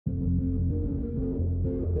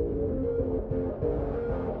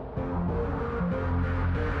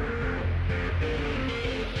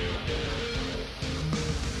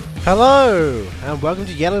Hello, and welcome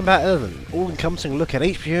to Yelling About Ellen, all-encompassing look at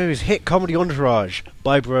HBO's hit comedy Entourage,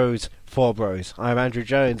 by bros, for bros. I'm Andrew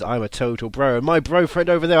Jones, I'm a total bro, and my bro friend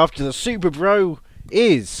over there after the super bro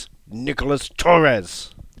is Nicholas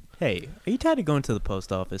Torres. Hey, are you tired of going to the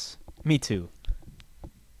post office? Me too.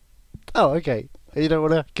 Oh, okay. You don't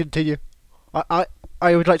want to continue?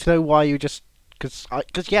 I would like to know why you just... Because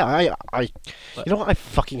you know what, I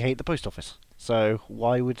fucking hate the post office. So,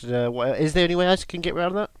 why would... is there any way I can get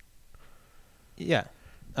around that? Yeah.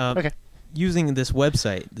 Okay. Using this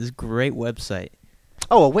website, this great website.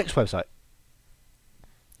 Oh, a Wix website.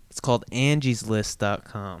 It's called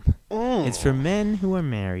angieslist.com. It's for men who are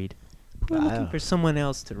married, who are looking for someone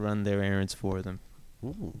else to run their errands for them.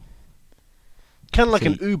 Kind of like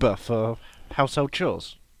an Uber for household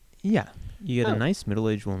chores. Yeah. You get a nice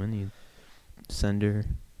middle-aged woman, you send her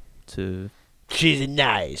to... She's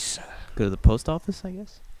nice. Go to the post office, I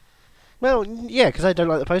guess? Well, yeah, because I don't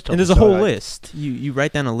like the post office. And there's a whole list. You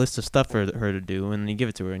write down a list of stuff for her to do, and you give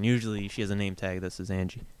it to her. And usually she has a name tag that says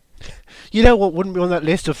Angie. You know what wouldn't be on that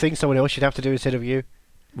list of things someone else should have to do instead of you?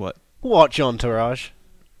 What? Watch Entourage.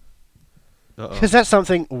 Because that's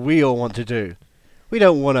something we all want to do. We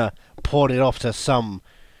don't want to pawn it off to some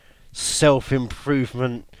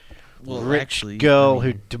self-improvement rich girl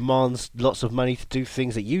who demands lots of money to do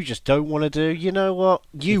things that you just don't want to do. You know what?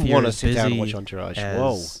 You want to sit down and watch Entourage.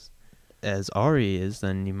 As Ari is,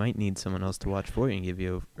 then you might need someone else to watch for you and give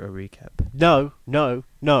you a recap. No.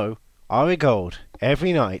 Ari Gold,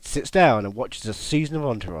 every night, sits down and watches a season of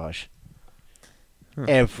Entourage.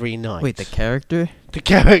 Every night. Wait, the character? The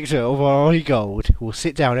character of Ari Gold will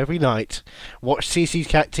sit down every night, watch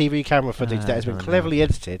CCTV camera footage that has been cleverly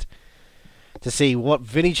edited to see what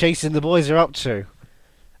Vinny Chase and the boys are up to.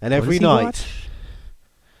 And every night...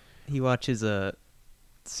 He watches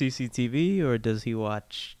CCTV, or does he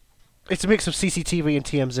watch... It's a mix of CCTV and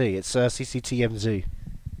TMZ. It's CCTMZ.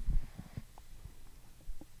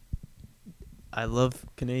 I love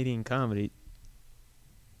Canadian comedy.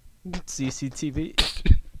 CCTV.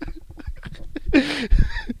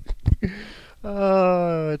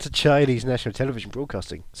 It's a Chinese national television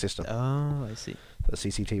broadcasting system. Oh, I see. The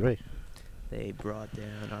CCTV. They brought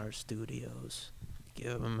down our studios.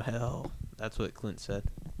 Give them hell. That's what Clint said.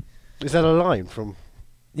 Is that a line from...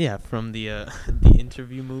 Yeah, from the the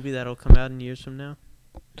interview movie that'll come out in years from now.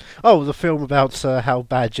 Oh, the film about how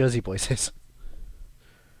bad Jersey Boys is.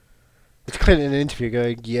 It's Clint in an interview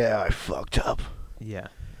going, "Yeah, I fucked up. Yeah,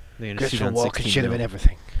 Christopher Walken should have been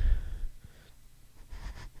everything.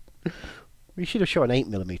 We should have shot an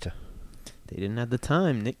 8mm. They didn't have the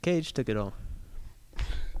time. Nick Cage took it all.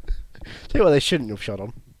 Tell you what, they shouldn't have shot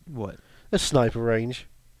on. What? A sniper range,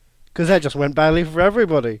 because that just went badly for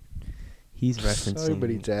everybody." He's referencing so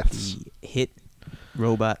many deaths. The hit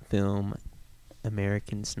robot film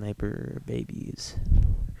American Sniper Babies.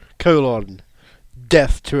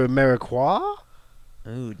 Death to Ameriqua?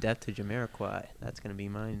 Ooh, Death to Jamiroquai. That's going to be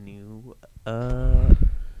my new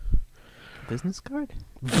business card?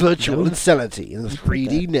 Virtual Insanity in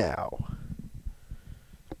 3D now.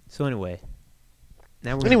 So anyway,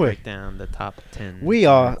 now we're going to break down the top 10. We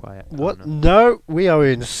are... What? No, we are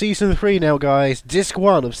in Season 3 now, guys. Disc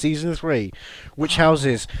 1 of Season 3, which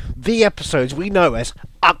houses the episodes we know as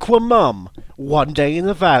Aquamom, One Day in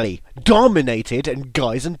the Valley, Dominated, and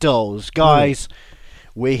Guys and Dolls. Guys,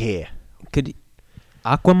 we're here.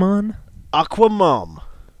 Aquamon? Aquamom.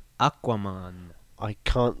 Aquamon. I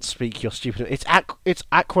can't speak your stupid... It's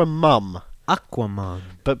Aquamom. Aquamon.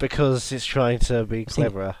 But because it's trying to be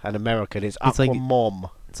clever and American, it's Aquamom.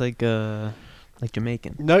 It's like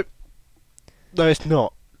Jamaican. Nope. No, it's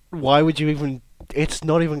not. Why would you even... It's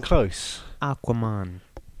not even close. Aquaman.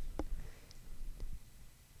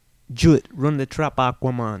 Jut, run the trap,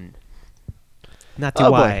 Aquaman.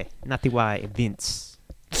 Natty why, Vince.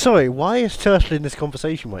 Sorry, why is Turtle in this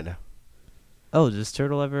conversation right now? Oh, does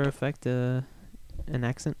Turtle ever affect an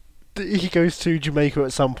accent? He goes to Jamaica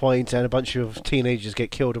at some point and a bunch of teenagers get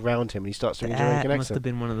killed around him and he starts doing a Jamaican accent. That must have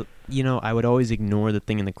been one of the... You know, I would always ignore the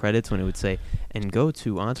thing in the credits when it would say, and go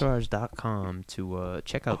to entourage.com to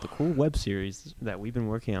check out the cool web series that we've been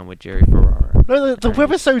working on with Jerry Ferrara. No, the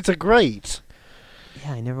webisodes are great.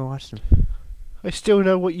 Yeah, I never watched them. I still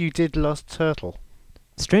know what you did last Turtle.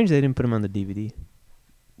 Strange they didn't put them on the DVD.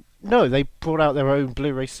 No, they brought out their own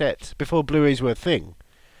Blu-ray set before Blu-rays were a thing.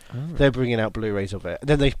 Oh. They're bringing out Blu-rays of it. And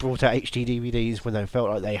then they brought out HD DVDs when they felt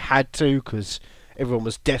like they had to because everyone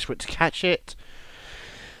was desperate to catch it.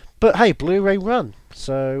 But hey, Blu-ray run.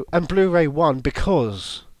 And Blu-ray won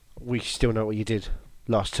because we still know what you did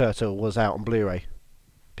Last Turtle was out on Blu-ray.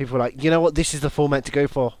 People were like, you know what, this is the format to go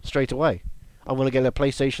for straight away. I want to get a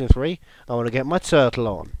PlayStation 3. I want to get my turtle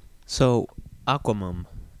on. So, Aquamom.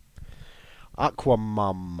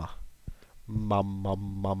 Aquamom.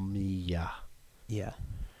 Mamma. Yeah.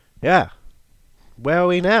 Yeah. Where are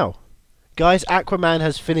we now? Guys, Aquaman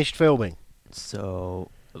has finished filming.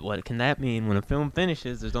 So, what can that mean? When a film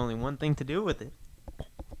finishes, there's only one thing to do with it.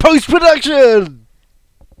 Post-production!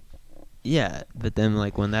 Yeah, but then,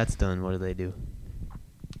 like, when that's done, what do they do?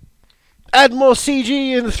 Add more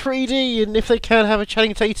CG and 3D, and if they can, have a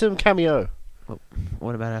Channing Tatum cameo. Well,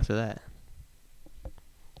 what about after that?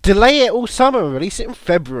 Delay it all summer and release it in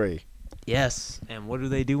February. Yes, and what do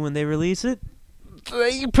they do when they release it?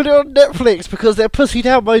 They put it on Netflix because they're pussied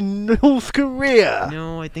out by North Korea.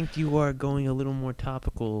 No, I think you are going a little more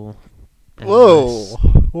topical. Whoa,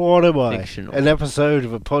 what am I? Fictional. An episode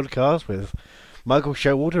of a podcast with Michael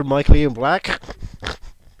Showalter and Michael Ian Black?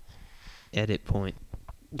 Edit point.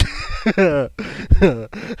 No.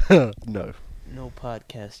 No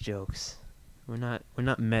podcast jokes. We're not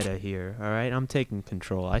meta here, all right? I'm taking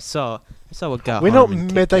control. I saw what got. We're not Harmon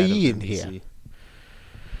kicked out of meta-ing NBC.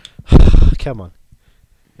 here. Come on.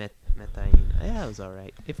 Meta-ing. Yeah, it was all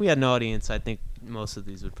right. If we had an audience, I think most of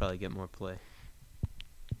these would probably get more play.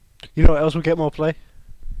 You know what else will get more play?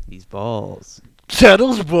 These balls.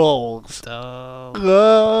 Turtles balls. Oh.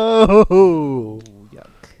 Oh. Yuck.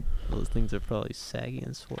 Those things are probably saggy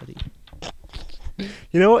and sweaty.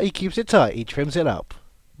 You know what? He keeps it tight. He trims it up.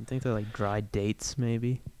 I think they're like dried dates,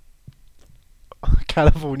 maybe.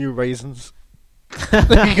 California raisins.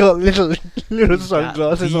 He got little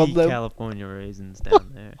sunglasses on them. California raisins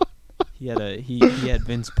down there. He had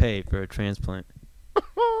Vince pay for a transplant. He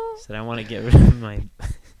said, "I want to get rid of my,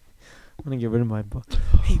 balls."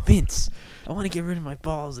 Hey Vince, I want to get rid of my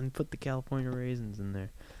balls and put the California raisins in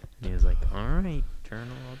there. And he was like, "All right,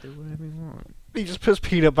 Colonel, I'll do whatever you want." He just puts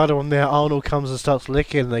peanut butter on there. Arnold comes and starts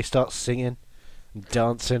licking, and they start singing, and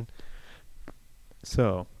dancing.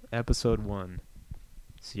 So, episode 1,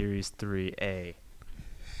 series 3A.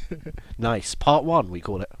 Nice. Part 1, we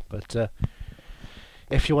call it. But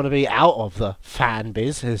if you want to be out of the fan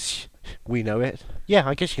biz, as we know it, yeah,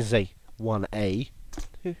 I guess you can say 1A.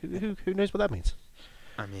 Who knows what that means?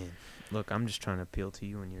 I mean, look, I'm just trying to appeal to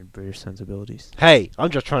you and your British sensibilities. Hey, I'm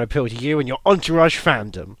just trying to appeal to you and your Entourage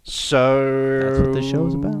fandom. So... That's what the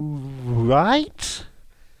show's about. Right?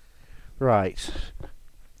 Right.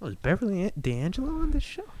 Oh, is Beverly D'Angelo on this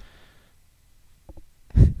show?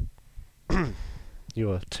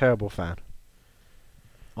 You're a terrible fan.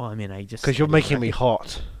 Well, I mean, I just... Because you're making me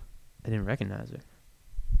hot. I didn't recognize her.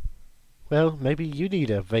 Well, maybe you need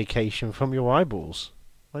a vacation from your eyeballs.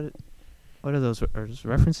 What are those? Are those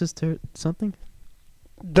references to something?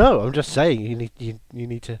 No, I'm just saying you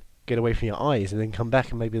need to get away from your eyes and then come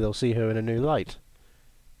back and maybe they'll see her in a new light.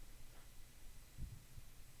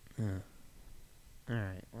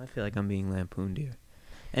 Alright, well, I feel like I'm being lampooned here.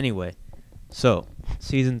 Anyway, so,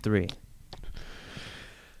 season 3.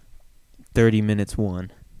 30 minutes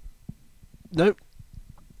 1. Nope.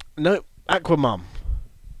 Aquamom.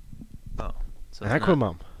 Oh. So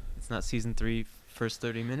Aquamom. It's not season 3 first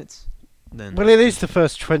 30 minutes? Then Well, it is the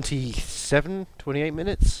first 27, 28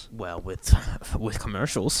 minutes. Well, with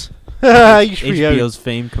commercials. HBO's HBO's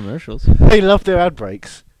famed commercials. They love their ad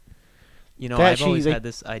breaks. You know, They I've actually- always they- had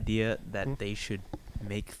this idea that they should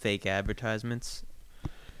make fake advertisements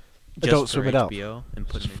Adult just for Swim it up. HBO and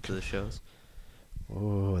put them into the shows.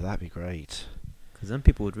 Oh, that'd be great. Because then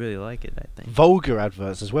people would really like it, I think. Vulgar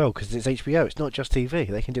adverts as well, because it's HBO. It's not just TV.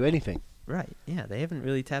 They can do anything. Right, yeah, they haven't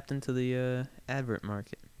really tapped into the advert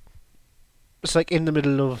market. It's like in the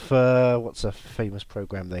middle of, what's a famous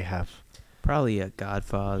program they have? Probably a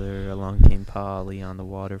Godfather, Along Came Polly, On the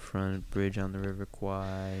Waterfront, Bridge on the River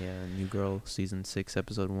Kwai, New Girl, Season 6,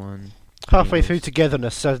 Episode 1. Halfway Eagles. through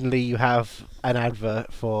Togetherness, suddenly you have an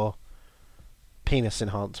advert for penis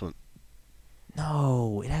enhancement.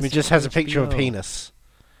 No, It just has a picture of a penis.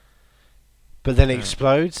 But then it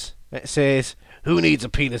explodes. It says, "Who needs a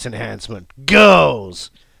penis enhancement?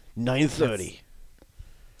 Girls! 9:30.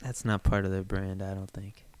 That's not part of their brand, I don't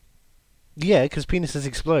think. Yeah, because penises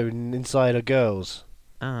explode inside are girls.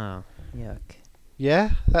 Oh, yuck.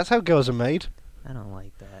 Yeah, that's how girls are made. I don't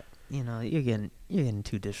like that. You know, you're getting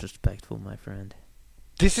too disrespectful, my friend.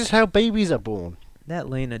 This is how babies are born. That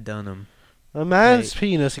Lena Dunham. A man's Right.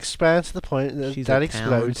 penis expands to the point that She's that a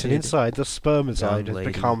explodes, and talented inside the spermicide has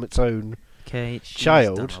lady. become its own, Okay, she's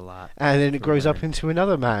Child, done a lot and then it for grows up women. into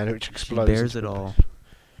another man, which She explodes. bears it into all.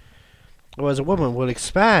 Whereas a woman will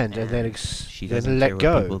expand and then She then doesn't let care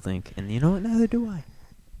go. what people think, and you know what? Neither do I.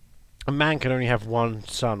 A man can only have one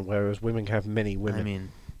son, whereas women can have many women. I mean,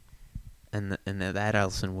 and that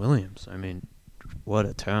Alison Williams. I mean, what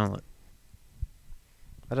a talent.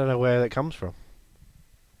 I don't know where that comes from.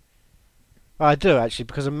 I do, actually,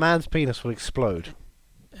 because a man's penis will explode.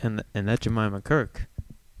 And that Jemima Kirk.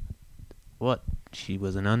 What? She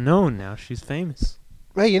was an unknown. Now she's famous.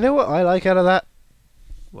 Hey, you know what I like out of that?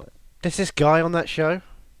 What? There's this guy on that show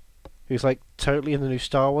who's like totally in the new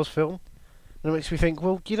Star Wars film. And it makes me think,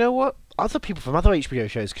 well, you know what? Other people from other HBO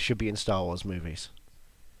shows should be in Star Wars movies.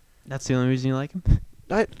 That's the only reason you like him?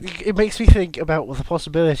 It makes me think about the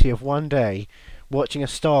possibility of one day watching a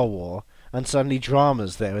Star Wars and suddenly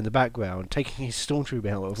Drama's there in the background taking his stormtrooper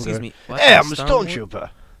helmet off. Excuse me. Hey, I'm a stormtrooper.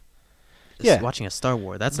 Yeah. Watching a Star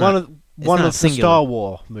Wars. That's one not of the singular. Star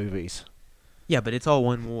Wars movies. Yeah, but it's all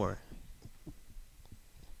one war.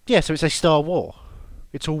 Yeah, so it's a Star War.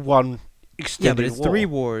 It's all one extended Yeah, but it's war. 3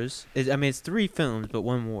 wars. It's 3 films, but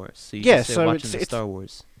 1 war. So you Yeah, can say so watching the it's Star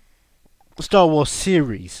Wars. Star Wars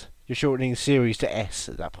series. You're shortening series to S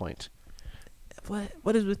at that point.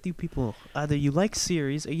 What is with you people? Either you like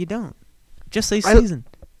series or you don't. Just say season.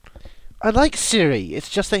 I like Siri. It's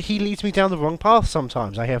just that he leads me down the wrong path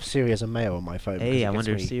sometimes. I have Siri as a mail on my phone. Hey, I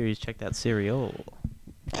wonder if Siri's checked out Serial.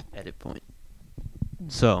 Edit point.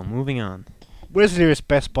 So, moving on. Where's the nearest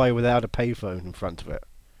Best Buy without a payphone in front of it?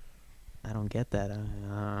 I don't get that.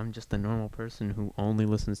 I'm just a normal person who only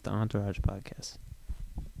listens to Entourage podcasts.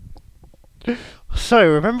 So,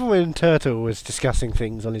 remember when Turtle was discussing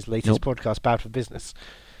things on his latest podcast, Bad for Business?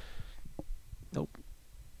 Nope.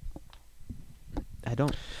 I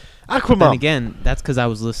don't. Aquamom. Then again, that's because I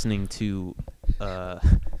was listening to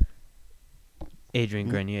Adrian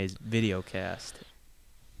Grenier's video cast.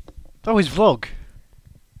 Oh, his vlog.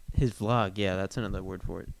 His vlog, yeah, that's another word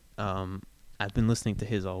for it. I've been listening to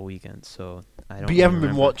his all weekend, so I don't. But you haven't been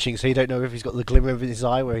remember. watching, so you don't know if he's got the glimmer of his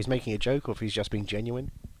eye where he's making a joke or if he's just being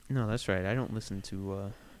genuine. No, that's right. I don't listen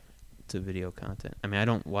to video content. I mean, I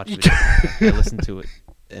don't watch video content. I listen to it,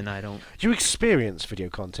 and I don't. You experience video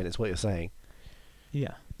content, is what you're saying.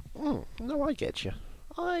 Yeah. No, I get you.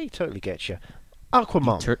 I totally get you.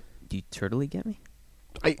 Aquamom. Do you totally get me?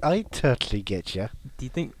 I totally get you. Do you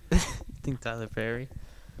think Tyler Perry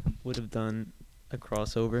would have done a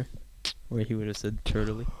crossover where he would have said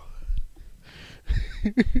turtly?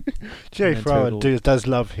 Jerry And Frower Turtle. does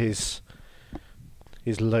love his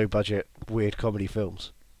low budget weird comedy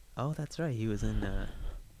films. Oh, that's right. He was in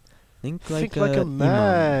Think Think Like like a Imam.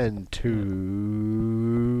 man.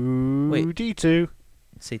 2D2.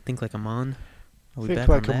 Say Think Like a Man. Are we Think back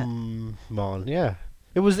like on a that? man. Yeah.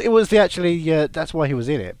 It was the actually that's why he was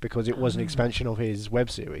in it, because it was an expansion of his web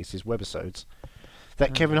series, his webisodes,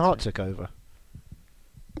 that Kevin that's Hart right. took over.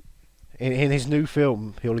 In his new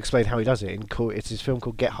film, he'll explain how he does it. It's his film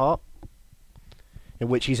called Get Hart, in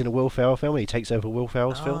which he's in a Will Ferrell film and he takes over Will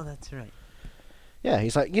Ferrell's Oh, film. that's right. Yeah,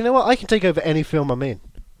 he's like, you know what? I can take over any film I'm in.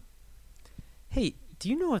 Hey, do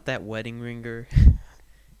you know if that Wedding Ringer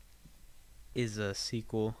is a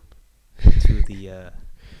sequel to the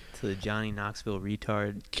Johnny Knoxville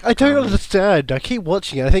retard? I don't comedy? understand. I keep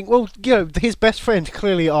watching it. I think, well, you know, his best friends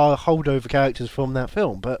clearly are holdover characters from that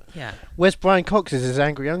film, but Yeah. where's Brian Cox as his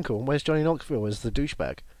angry uncle, and where's Johnny Knoxville as the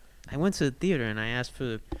douchebag? I went to the theater and I asked for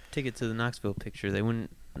the ticket to the Knoxville picture. They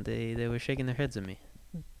wouldn't. They were shaking their heads at me.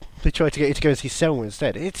 They tried to get you to go and see Selma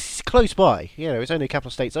instead. It's close by. You know, it's only a couple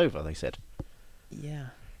of states over, they said. Yeah.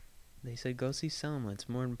 They said, go see Selma. It's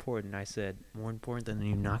more important. I said, more important than the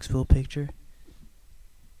new Knoxville picture?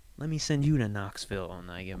 Let me send you to Knoxville.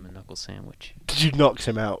 And I give him a knuckle sandwich. Did you knock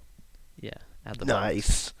him out? Yeah. At the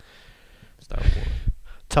Nice. Star Wars.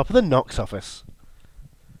 Top of the Knox office.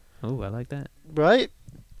 Oh, I like that. Right?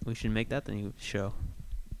 We should make that the new show.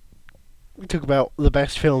 We talk about the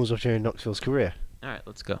best films of Jerry Knoxville's career. Alright,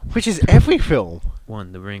 let's go. Which is every film.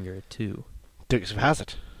 1, The Ringer. 2, Dukes of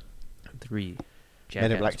Hazzard. 3,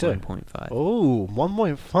 Men in Black 2. 1.5. Oh,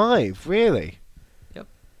 1.5, really? Yep.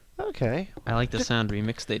 Okay. I like the sound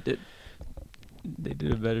remix they did. They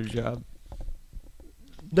did a better job.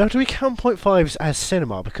 Now, do we count 0.5s as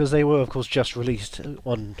cinema? Because they were, of course, just released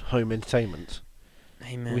on home entertainment.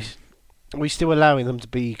 Hey, man. Are we still allowing them to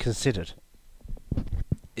be considered?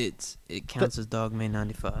 It counts as Dogma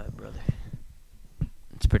 95, brother.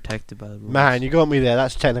 It's protected by the rules. Man, you got me there.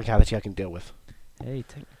 That's technicality I can deal with. Hey,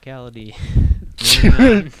 technicality.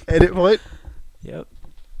 Moving on. Edit point. Yep.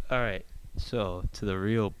 Alright, so to the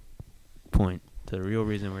real point, to the real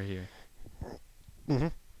reason we're here. Mm-hmm.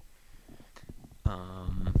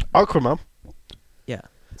 Um, Aquamom. yeah.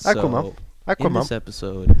 Aquamom. So, in Aquamom. this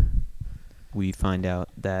episode, we find out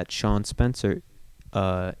that Sean Spencer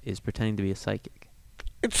is pretending to be a psychic.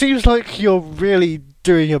 It seems like you're really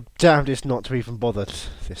doing your damnedest not to even bother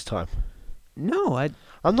this time. No,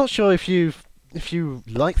 I'm not sure if you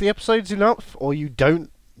like the episodes enough, or you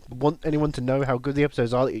don't want anyone to know how good the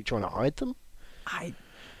episodes are that you're trying to hide them. I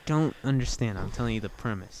don't understand. I'm telling you the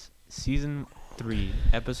premise. Season 3,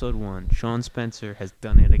 episode 1. Sean Spencer has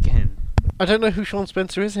done it again. I don't know who Sean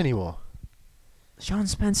Spencer is anymore. Sean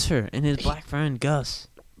Spencer and his black friend Gus.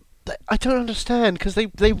 I don't understand, because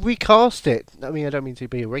they recast it. I mean, I don't mean to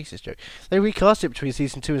be a racist joke. They recast it between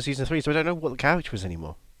season 2 and season 3, so I don't know what the character was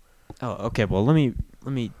anymore. Oh, okay. Well, let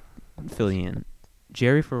me fill you in.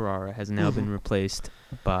 Jerry Ferrara has now been replaced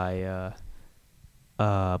by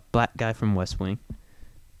black guy from West Wing,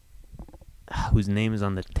 whose name is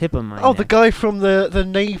on the tip of my neck. The guy from the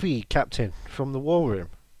Navy captain from the War Room.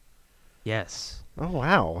 Yes. Oh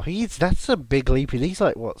wow, that's a big leap. He's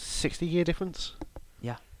like what, 60-year difference?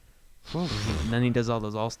 Yeah. And then he does all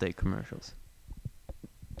those Allstate commercials.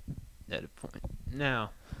 At a point.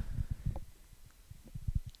 Now,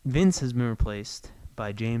 Vince has been replaced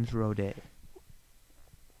by James Roday.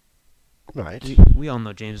 Right. We all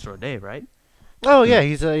know James Roday, right? Oh yeah,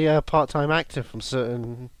 he's a part-time actor from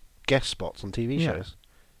certain guest spots on TV shows.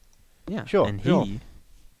 Yeah. Sure. And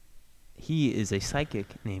he is a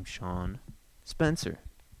psychic named Sean Spencer.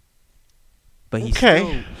 But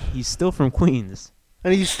he's still from Queens.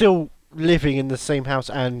 And he's still living in the same house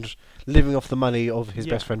and living off the money of his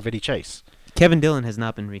best friend Vinny Chase. Kevin Dillon has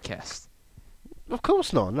not been recast. Of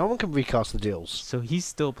course not. No one can recast the deals. So he's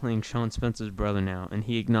still playing Sean Spencer's brother now, and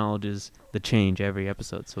he acknowledges the change every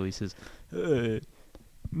episode. So he says, "Hey,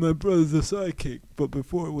 my brother's a psychic, but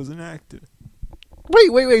before it was an actor." Wait.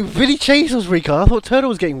 Vinny Chase was recast. I thought Turtle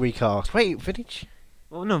was getting recast. Wait, Vinny...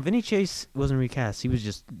 Well, no, Vinny Chase wasn't recast. He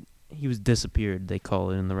was disappeared, they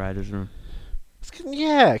call it in the writer's room.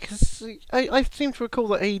 Yeah, because I seem to recall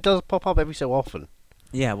that he does pop up every so often.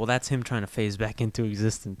 Yeah, well, that's him trying to phase back into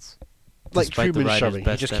existence. Like Truman Showing.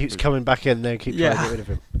 He just keeps coming back in there and keeps trying to get rid of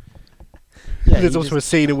him. There's also a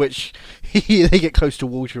scene in which they get close to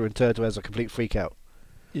water and Turtle has a complete freak out.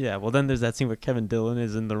 Yeah, well, then there's that scene where Kevin Dillon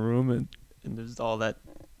is in the room and there's all that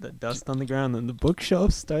dust on the ground and the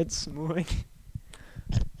bookshelf starts moving.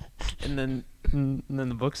 and then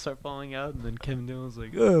the books start falling out and then Kevin Dillon's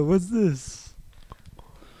like, "Oh, what's this?"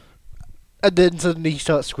 And then suddenly he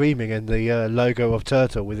starts screaming and the logo of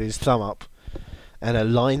Turtle with his thumb up and a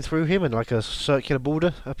line through him and like a circular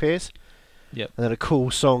border appears. Yep. And then a cool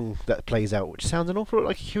song that plays out, which sounds an awful lot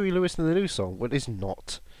like a Huey Lewis and the News song, but is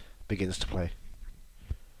not, begins to play.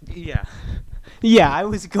 Yeah. Yeah, I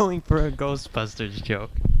was going for a Ghostbusters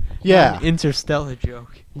joke. Yeah. An Interstellar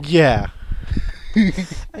joke. Yeah.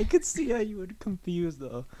 I could see how you would confuse,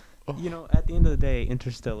 though. You know, at the end of the day,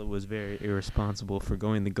 Interstellar was very irresponsible for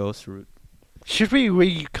going the ghost route. Should we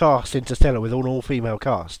recast Interstellar with an all-female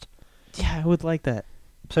cast? Yeah, I would like that.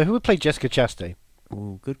 So who would play Jessica Chastain?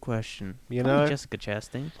 Ooh, good question. You Probably know? Jessica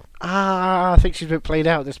Chastain. I think she's been played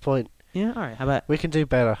out at this point. Yeah, alright, how about We can do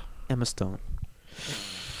better. Emma Stone?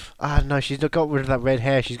 No, she's got rid of that red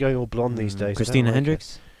hair. She's going all blonde these days. Christina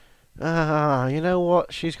Hendricks? You know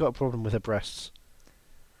what? She's got a problem with her breasts.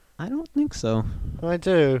 I don't think so. I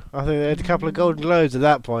do. I think they had a couple of Golden Globes at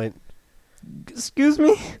that point. Excuse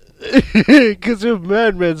me? Because of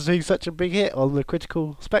Man Men seeing such a big hit on the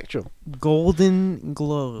critical spectrum. Golden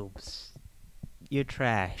Globes. You're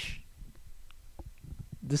trash.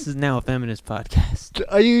 This is now a feminist podcast.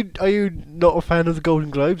 Are you not a fan of the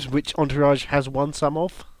Golden Globes, which Entourage has won some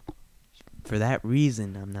of? For that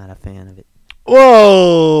reason, I'm not a fan of it.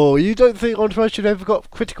 Whoa! You don't think Entourage should have ever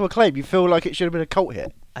got critical acclaim? You feel like it should have been a cult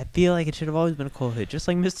hit? I feel like it should have always been a cult hit, just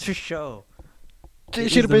like Mr. Show. It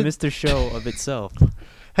should have been Mr. Show of itself.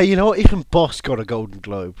 Hey, you know what? Even Boss got a Golden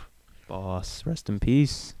Globe. Boss, rest in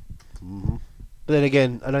peace. Mm-hmm. But then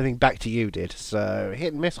again, I don't think Back to You did. So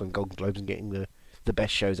hit and miss on Golden Globes and getting the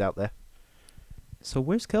best shows out there. So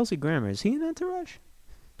where's Kelsey Grammer? Is he in Entourage?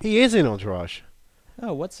 He is in Entourage.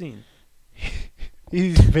 Oh, what scene?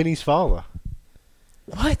 He's Vinny's father.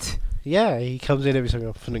 What? Yeah, he comes in every so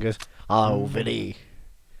often and goes, "Oh, Vinny,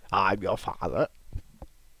 I'm your father.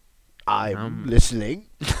 I'm listening."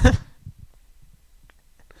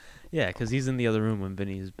 Yeah, because he's in the other room when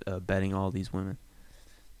Vinny's betting all these women.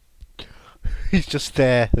 He's just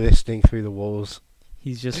there listening through the walls.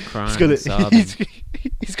 He's just crying and sobbing.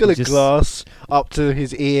 He's got a glass up to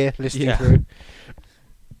his ear listening through.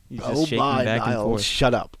 He's just shaking back and forth.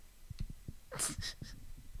 Shut up.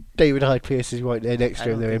 David Hyde Pierce is right there next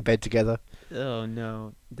to him. They're in bed together. Oh,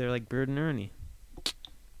 no. They're like Bert and Ernie.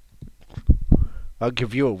 I'll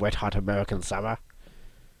give you a wet hot American summer.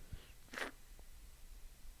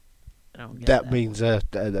 I don't get That means a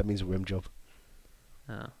rim job.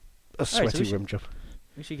 Oh. A sweaty rim job.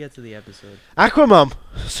 We should get to the episode. Aquamom.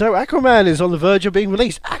 So Aquaman is on the verge of being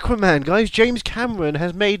released. Aquaman, guys. James Cameron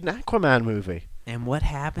has made an Aquaman movie. And what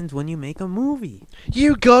happens when you make a movie?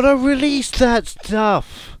 You gotta release that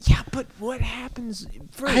stuff. Yeah, but what happens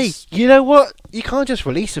first? Hey, you know what? You can't just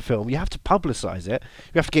release a film. You have to publicise it.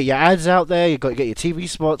 You have to get your ads out there. You've got to get your TV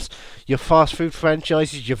spots, your fast food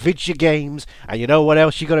franchises, your video games, and you know what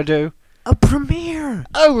else you got to do? A premiere.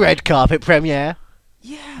 A red carpet premiere.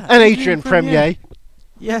 Yeah. An Adrian premiere.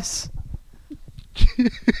 Yes.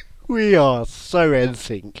 We are so in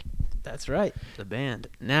sync. That's right. The band.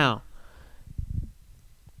 Now,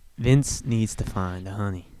 Vince needs to find a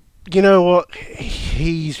honey. You know what?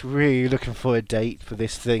 He's really looking for a date for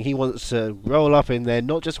this thing. He wants to roll up in there,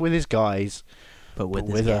 not just with his guys, but with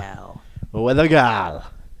his gal. But with a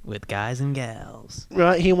gal. With guys and gals.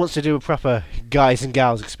 Right, he wants to do a proper guys and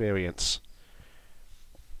gals experience.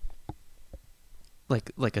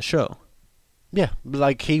 Like a show. Yeah,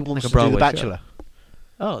 like he wants like to do The Bachelor. Show.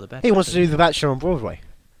 Oh, The Bachelor. He wants to do The Bachelor on Broadway.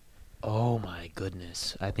 Oh my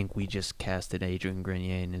goodness. I think we just casted Adrian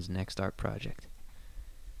Grenier in his next art project.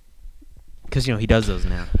 Because, he does those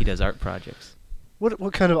now. He does art projects.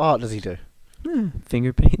 What kind of art does he do?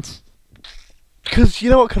 Finger paints. Because you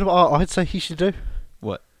know what kind of art I'd say he should do?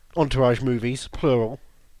 What? Entourage movies, plural.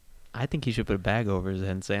 I think he should put a bag over his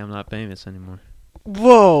head and say, I'm not famous anymore.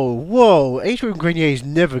 Whoa. Adrian Grenier is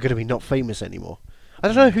never going to be not famous anymore. I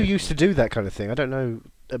don't know who used to do that kind of thing. I don't know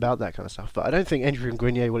about that kind of stuff, but I don't think Adrian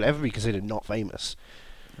Grenier will ever be considered not famous.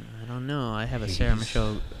 I don't know. I have a Sarah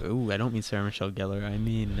Michelle... Ooh, I don't mean Sarah Michelle Gellar. I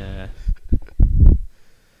mean,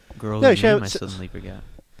 girl's name I suddenly forgot.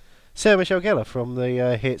 Sarah Michelle Gellar from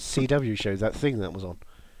the hit CW show, that thing that was on.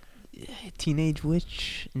 Teenage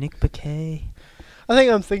Witch, Nick Bakay. I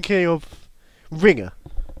think I'm thinking of Ringer.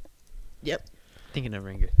 Yep. Thinking of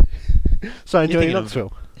Ringer. So I'm doing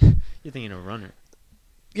Knoxville. You're thinking of Runner.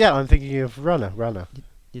 Yeah, I'm thinking of Runner.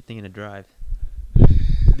 You're thinking of Drive.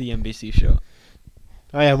 The NBC show.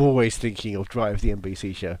 I am always thinking of Drive, the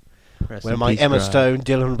NBC show. Where my Emma Stone,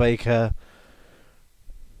 Dylan Baker,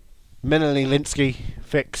 Melanie Linsky,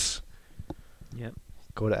 Fix. Yep.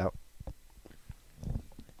 Got it out.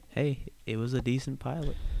 Hey, it was a decent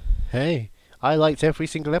pilot. Hey, I liked every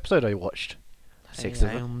single episode I watched. Six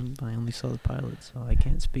of them. I only saw the pilot, so I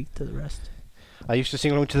can't speak to the rest. I used to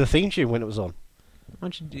sing along to the theme tune when it was on. Why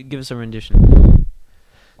don't you give us a rendition?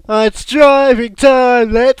 It's driving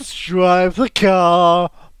time, let's drive the car.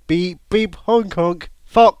 Beep, beep, honk, honk.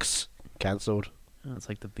 Fox. Cancelled. Oh, it's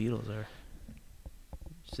like the Beatles are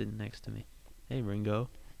sitting next to me. Hey, Ringo.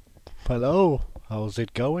 Hello, how's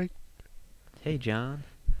it going? Hey, John.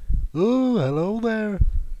 Oh, hello there.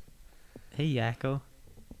 Hey, Yakko.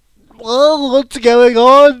 Well, what's going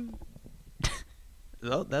on?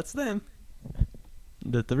 Oh, that's them.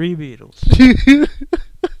 The three Beatles.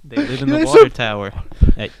 They live in the water tower.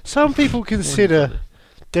 Some people consider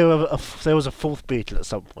there was a fourth Beatle at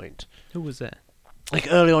some point. Who was that? Like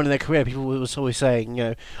early on in their career, people were always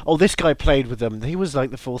saying, oh, this guy played with them. He was like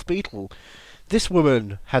the fourth Beatle. This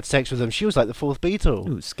woman had sex with them. She was like the fourth Beatle.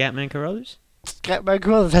 Ooh, Scatman Carruthers? Scatman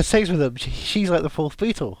Carruthers had sex with them. She's like the fourth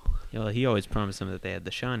Beatle. Yeah, well, he always promised them that they had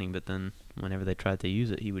The Shining, but then whenever they tried to use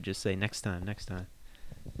it, he would just say, next time, next time.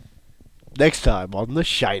 Next time on The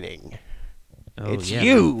Shining. Oh, it's yeah,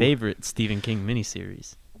 you! My favorite Stephen King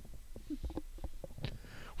miniseries.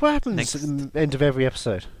 What happens at the end of every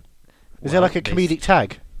episode? Is there like a comedic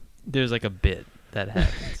tag? There's like a bit that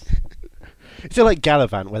happens. Is it like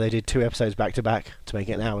Gallivant, where they did 2 episodes back to back to make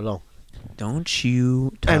it an hour long? Don't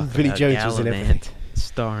you talk and Vinnie about Jones Gallivant, was in everything.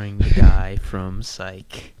 Starring the guy from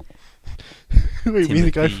Psych. Wait, you mean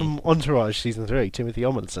the guy from Entourage Season 3, Timothy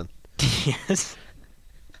Omundson? Yes.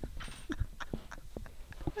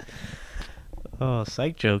 Oh,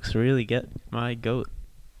 Psych jokes really get my goat.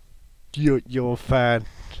 You're a fan.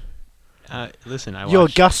 Listen, I You're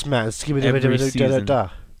watched Gus man. every season.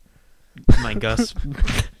 My Gus.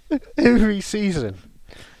 Every season.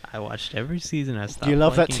 I watched every season. I stopped. Do you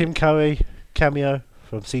love that liking Tim Curry cameo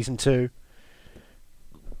from Season 2?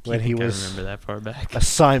 When he was I remember that far back. a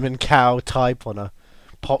Simon Cowell type on a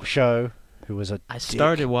pop show who was a I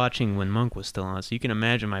started watching when Monk was still on, so you can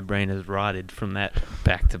imagine my brain is rotted from that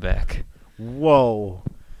back to back. Whoa.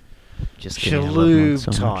 Just kidding, I love Monk Shaloob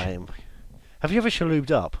so much. time. Have you ever shaloobed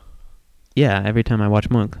up? Yeah, every time I watch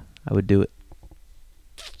Monk, I would do it.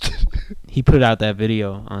 He put out that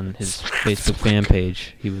video on his Facebook fan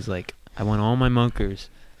page. He was like, I want all my Monkers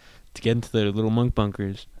to get into their little monk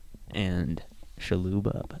bunkers and shaloob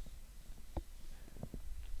up.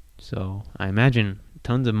 So I imagine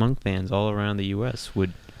tons of Monk fans all around the U.S.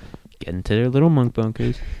 would get into their little monk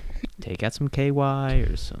bunkers, take out some KY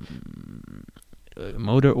or some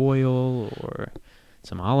motor oil or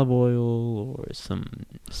some olive oil or some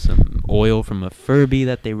oil from a Furby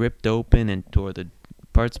that they ripped open and tore the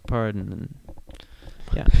parts apart and then,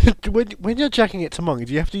 yeah. when you're jacking it to Monk,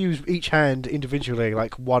 do you have to use each hand individually,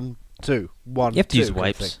 like 1, 2, 1, 2? You have to use kind of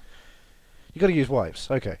wipes. thing? You got to use wipes.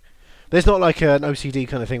 Okay. There's not like an OCD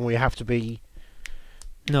kind of thing where you have to be.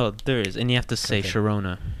 No, there is, and you have to say Okay.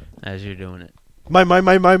 Sharona as you're doing it. My.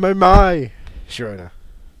 Sharona.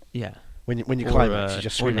 Yeah. When you Or, climax, you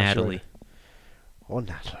just or scream out Natalie. Sharona. Or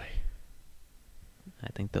Natalie. I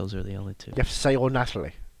think those are the only two. You have to say or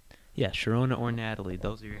Natalie. Yeah, Sharona or Natalie.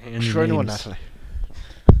 Those are your hands. Sharona or names Natalie.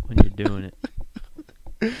 when you're doing it.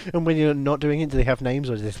 And when you're not doing it, do they have names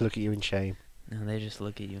or do they just look at you in shame? No, they just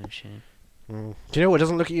look at you in shame. Do you know what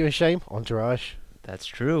doesn't look at you in shame? Entourage. That's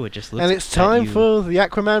true. It just looks. And it's at time you. for the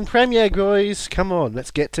Aquaman premiere, guys. Come on,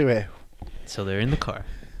 let's get to it. So they're in the car.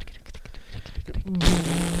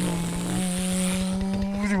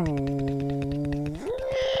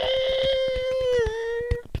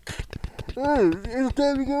 It's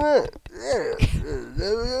time to go out.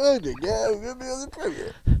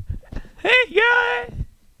 Hey guy,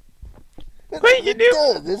 what you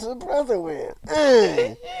doing? This is a brother win.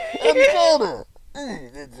 I'm China.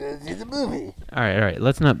 It's a movie. All right.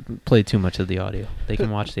 Let's not play too much of the audio. They can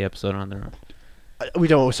watch the episode on their own.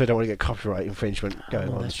 We also don't want to get copyright infringement going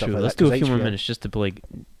on. And That's stuff true. like Let's that, do a 'cause few more HBO minutes just to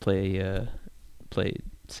play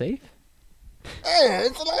safe. Hey,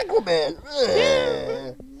 it's an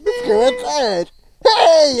Aquaman. Let's go outside.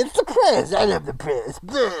 Hey, it's the press. I love the press.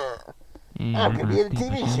 I'm gonna be in a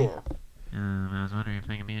TV show. I was wondering if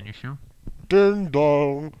I can be on your show. Ding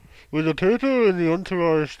dong. With the people in the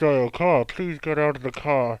entourage style car, please get out of the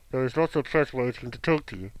car. There is lots of press waiting to talk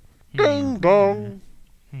to you. Ding dong.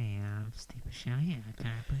 Hey, Steve Michelle, yeah, can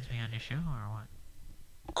I please be on your show or what?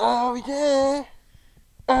 Oh yeah.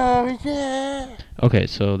 Oh yeah. Okay,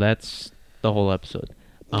 so that's the whole episode.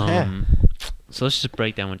 Yeah. So let's just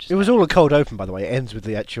break down what It was all a cold open, by the way. It ends with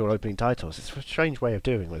the actual opening titles. It's a strange way of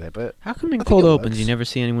doing with it, but How come in I think cold it opens works. you never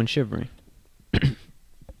see anyone shivering?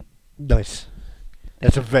 nice.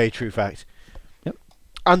 That's a very true fact. Yep.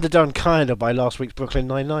 Underdone kinda by last week's Brooklyn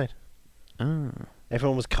Nine-Nine. Oh.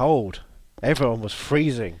 Everyone was cold. Everyone was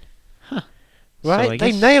freezing. Huh. Right? So I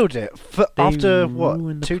They guess nailed it. they After, what,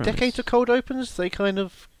 ruined the 2 premise. decades of cold opens, they kind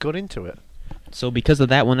of got into it. So because of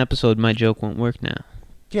that one episode, my joke won't work now.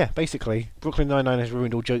 Yeah, basically, Brooklyn Nine-Nine has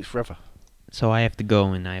ruined all jokes forever. So I have to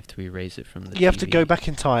go and I have to erase it from the You have to TV. go back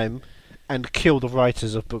in time and kill the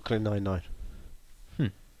writers of Brooklyn Nine-Nine. Hmm.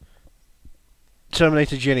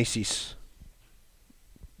 Terminator Genesis.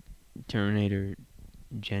 Terminator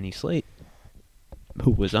Jenny Slate,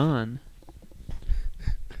 who was on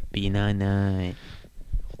B99.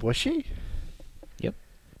 Was she? Yep.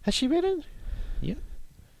 Has she been in? Yep.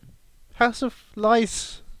 House of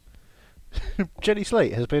Lies. Jenny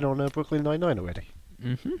Slate has been on Brooklyn Nine-Nine already.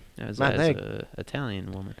 Mm-hmm. As Man, they- a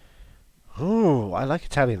Italian woman. Oh, I like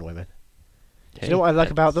Italian women. Hey, you know what I like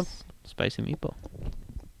about them? that's Spicy meatball.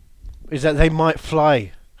 Is that they might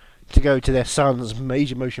fly to go to their son's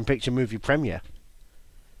major motion picture movie premiere.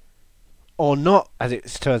 Or not, as it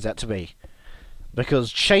turns out to be.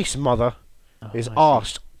 Because Chase Mother is I see.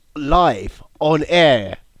 asked live on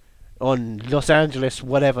air on Los Angeles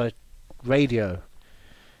whatever radio.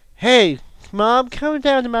 Hey, Mom, come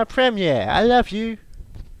down to my premiere. I love you.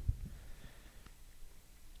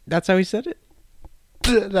 That's how he said it?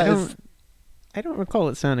 That is, I don't recall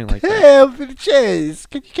it sounding like that. hey, I'm for the Chase.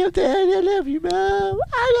 Can you come down? I love you, Mom.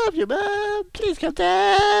 I love you, Mom. Please come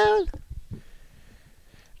down.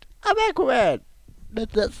 I'm Aquaman.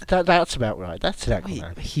 That's about right. That's an Wait,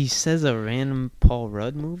 Aquaman. he says a random Paul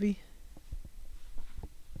Rudd movie?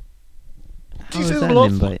 How He is says that a lot.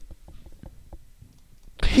 an invite?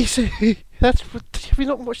 That's. Have you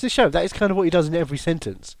not watched the show? That is kind of what he does in every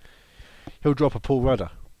sentence. He'll drop a Paul Rudder.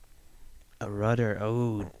 A rudder.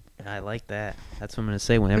 Oh, I like that. That's what I'm going to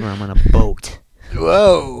say whenever I'm on a boat.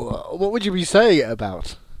 Whoa! What would you be saying it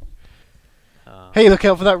about? Hey, look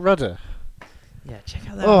out for that rudder. Yeah, check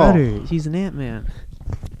out that Oh. rudder. He's an Ant-Man.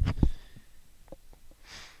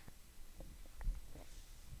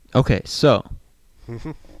 Okay, so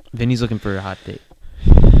Vinny's looking for a hot date.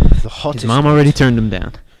 The hottest. His mom already turned him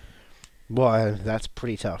down. Well, that's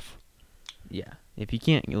pretty tough. Yeah, if you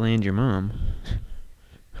can't land your mom,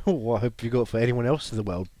 What hope you got for anyone else in the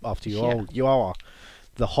world after you Yeah. are you are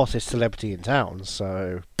the hottest celebrity in town?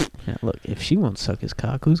 So yeah, look, if she won't suck his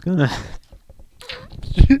cock, who's gonna?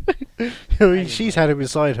 I mean, she's had him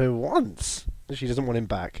inside her once. She doesn't want him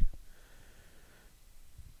back.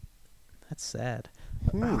 That's sad.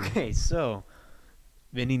 Hmm. Okay, so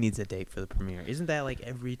Vinny needs a date for the premiere. Isn't that like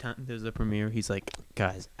every time there's a premiere, he's like,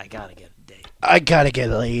 guys, I gotta get a date. I gotta get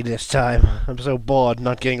laid this time. I'm so bored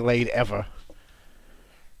not getting laid ever.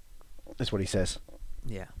 That's what he says.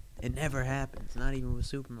 Yeah. It never happens, not even with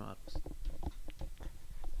supermodels.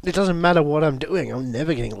 It doesn't matter what I'm doing. I'm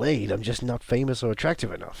never getting laid. I'm just not famous or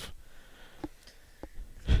attractive enough.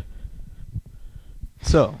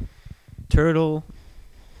 So, Turtle,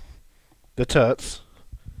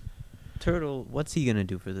 what's he gonna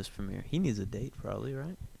do for this premiere? He needs a date, probably,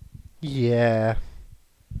 right? Yeah.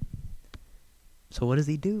 So what does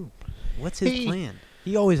he do? What's his plan?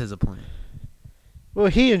 He always has a plan. Well,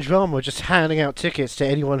 he and Drama are just handing out tickets to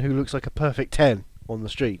anyone who looks like a perfect 10 on the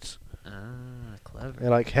streets. Ah, clever. They're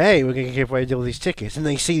like, hey, we're going to give away all these tickets. And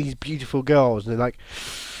they see these beautiful girls, and they're like,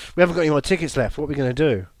 we haven't got any more tickets left. What are we going to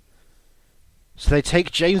do? So they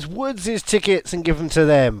take James Woods' tickets and give them to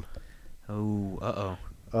them. Oh, uh-oh.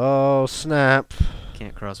 Oh, snap.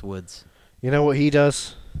 Can't cross woods. You know what he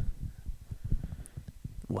does?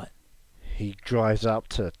 What? He drives up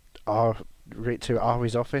to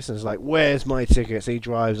Ari's office and is like, where's my tickets? He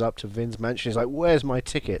drives up to Vin's mansion. He's like, where's my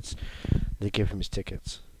tickets? They give him his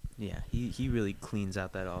tickets. Yeah, he really cleans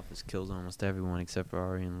out that office, kills almost everyone except for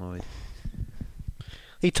Ari and Lloyd.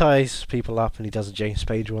 He ties people up and he does a James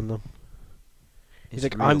Spader on them. He's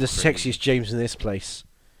like, I'm the sexiest James in this place.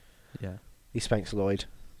 Yeah. He spanks Lloyd.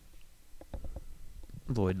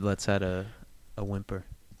 Lloyd lets out a whimper.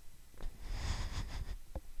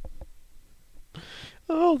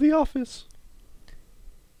 Oh, the office.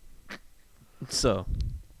 So.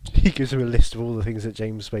 He gives him a list of all the things that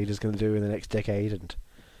James Spader's going to do in the next decade and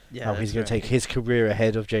how he's going to take his career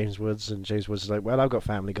ahead of James Woods. And James Woods is like, well, I've got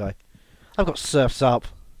Family Guy. I've got Surf's Up.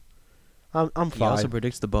 I'm fine. He also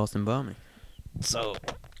predicts the Boston bombing. So.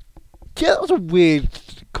 Yeah, that was a weird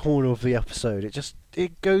corner of the episode.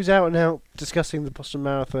 It goes out and out discussing the Boston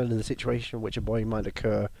Marathon and the situation in which a bombing might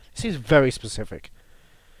occur. It seems very specific.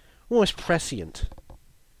 Almost prescient.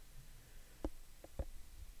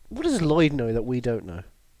 What does Lloyd know that we don't know?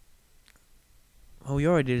 Well, we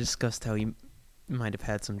already discussed how he might have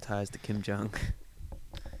had some ties to Kim Jong.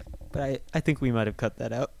 But I think we might have cut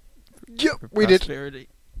that out. Yep, we did.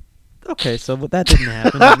 Okay, so that didn't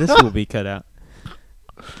happen. This will be cut out.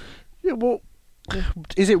 Yeah, well,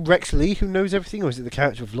 is it Rex Lee who knows everything, or is it the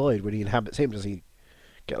character of Lloyd when he inhabits him? Does he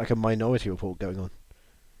get like a Minority Report going on?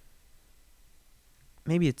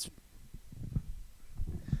 Maybe it's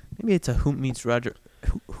a Who Meets Roger.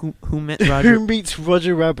 Who met Roger? Who meets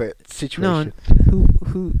Roger Rabbit situation? No,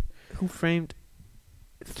 who framed?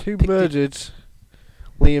 Who murdered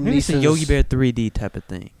Liam Maybe it's a Neeson's... Yogi Bear 3D type of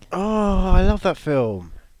thing. Oh, I love that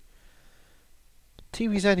film.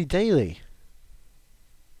 TV's Andy Daly.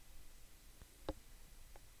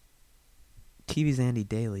 TV's Andy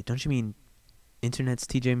Daly. Don't you mean Internet's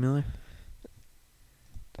TJ Miller?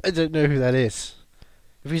 I don't know who that is.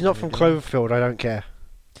 If he's not from Cloverfield, I don't care.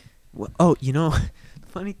 Well, oh, you know,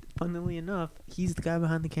 funnily enough, he's the guy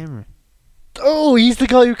behind the camera. Oh, he's the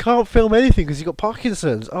guy who can't film anything because he's got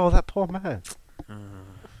Parkinson's. Oh, that poor man.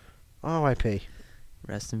 R.I.P.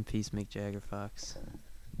 Rest in peace, Mick Jagger Fox.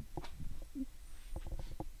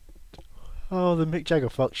 Oh, the Mick Jagger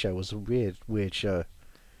Fox show was a weird show.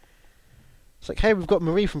 It's like, hey, we've got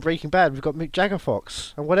Marie from Breaking Bad, we've got Mick Jagger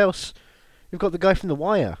Fox, and what else? We've got the guy from The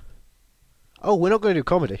Wire. Oh, we're not going to do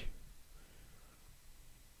comedy.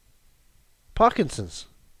 Parkinson's.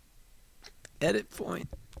 Edit point.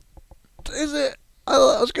 Is it?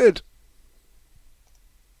 Oh, that was good.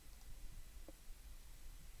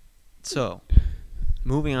 So,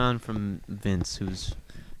 moving on from Vince, who's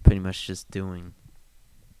pretty much just doing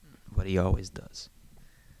what he always does.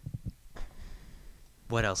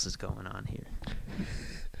 What else is going on here?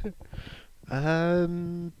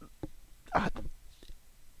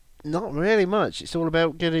 Not really much. It's all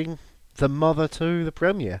about getting the mother to the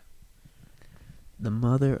premiere. The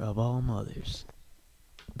mother of all mothers.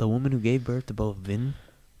 The woman who gave birth to both Vin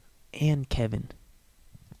and Kevin.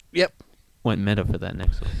 Yep. Went meta for that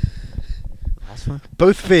next one. Last one?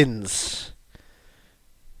 Both Vins.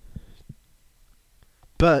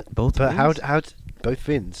 But both Vins? how both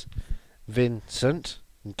Vins. Vincent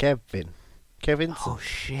and Kevin. Kevin. Oh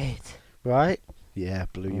shit. Right? Yeah,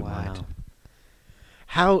 blew your mind.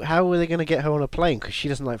 How were they going to get her on a plane? Because she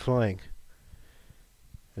doesn't like flying.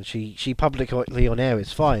 And she publicly on air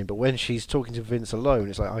is fine, but when she's talking to Vince alone,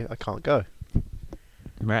 it's like, I can't go.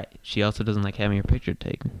 Right. She also doesn't like having her picture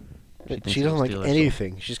taken. She doesn't like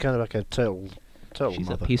anything. She's kind of like a turtle She's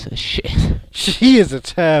mother. A piece of shit. She is a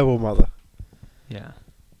terrible mother. Yeah.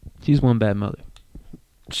 She's one bad mother.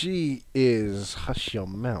 She is... Hush your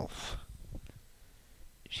mouth.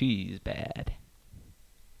 She's bad.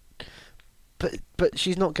 But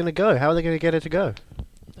she's not going to go. How are they going to get her to go?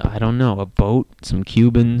 I don't know. A boat, some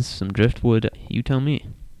Cubans, some driftwood. You tell me.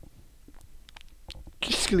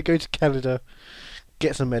 She's going to go to Canada,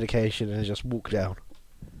 get some medication, and just walk down.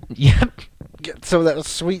 Yep. Get some of that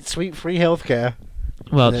sweet, sweet free healthcare.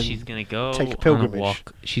 Well, she's gonna go take a pilgrimage. on a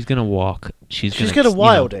walk. She's gonna walk. She's gonna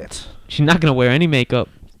wild it. She's not gonna wear any makeup.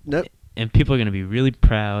 Nope. And people are gonna be really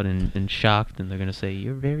proud and shocked, and they're gonna say,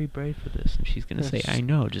 "You're very brave for this." And she's gonna say, "I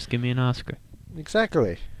know. Just give me an Oscar."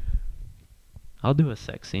 Exactly. I'll do a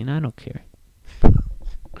sex scene. I don't care.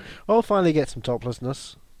 I'll finally get some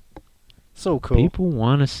toplessness. So cool. People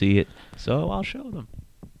want to see it, so I'll show them.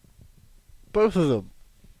 Both of them.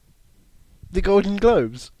 The Golden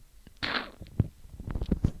Globes.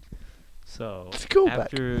 So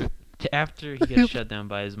after he gets shut down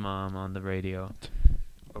by his mom on the radio,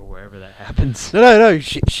 or wherever that happens. No.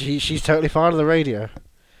 She's totally fine on the radio.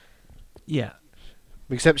 Yeah.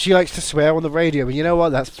 Except she likes to swear on the radio, but you know what?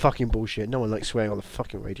 That's fucking bullshit. No one likes swearing on the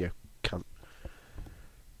fucking radio. Cunt.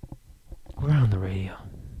 We're on the radio.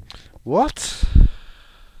 What?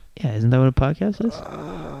 Yeah, isn't that what a podcast is?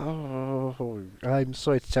 I'm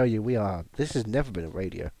sorry to tell you, we are. This has never been a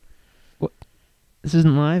radio. What? This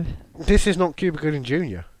isn't live? This is not Cuba Gooding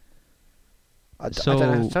Jr. I don't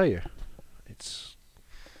know how to tell you. It's...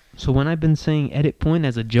 So when I've been saying edit point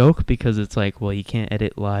as a joke, because it's like, well, you can't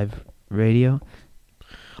edit live radio.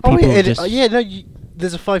 Oh, yeah, edit. Yeah, no,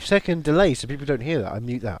 there's a 5-second delay, so people don't hear that. I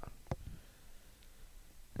mute that.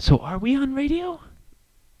 So are we on radio?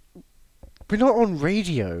 We're not on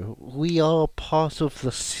radio. We are part of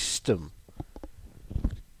the system.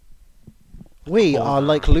 We are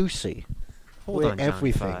like Lucy. We're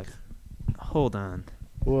everything. Hold on.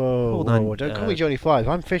 Whoa, don't call me Johnny Five.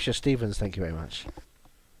 I'm Fisher Stevens, thank you very much.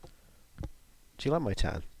 Do you like my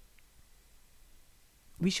tan?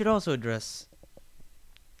 We should also address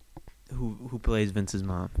who plays Vince's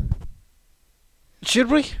mom.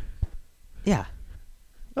 Should we? Yeah.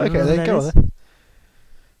 Okay, then go on then.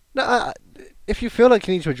 No, if you feel like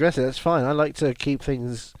you need to address it, that's fine. I like to keep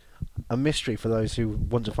things a mystery for those who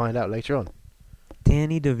want to find out later on.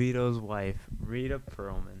 Danny DeVito's wife, Rita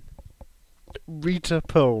Perlman. Rita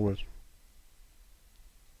Perlman.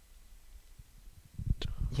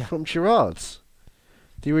 Yeah. From Charades.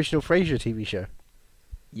 The original Frasier TV show.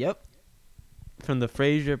 Yep. From the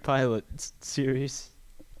Frasier pilot series.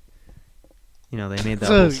 You know, they made that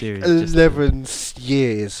whole series. 11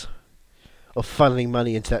 years of funneling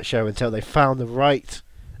money into that show until they found the right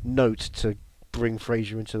note to bring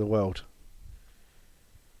Frasier into the world.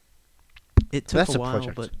 It took a while,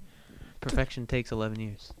 project. But perfection takes 11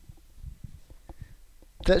 years.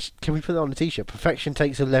 Can we put that on a t-shirt? Perfection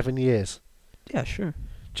takes 11 years. Yeah, sure.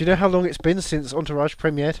 Do you know how long it's been since Entourage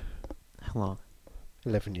premiered? How long?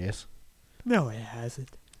 11 years. No, it hasn't.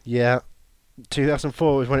 Yeah.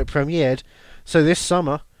 2004 was when it premiered. So this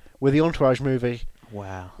summer, with the Entourage movie,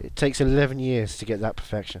 wow, it takes 11 years to get that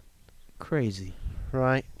perfection. Crazy.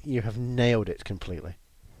 Right? You have nailed it completely.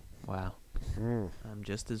 Wow. I'm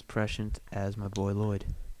just as prescient as my boy Lloyd.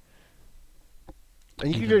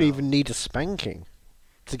 And you don't even need a spanking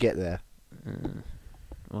to get there.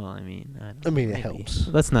 Well, I mean, it helps.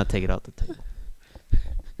 Let's not take it off the table.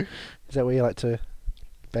 Is that where you like to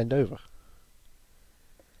bend over?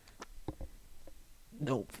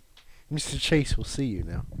 Nope. Mr. Chase will see you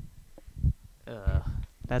now.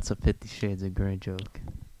 That's a 50 Shades of Grey joke.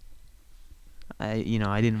 I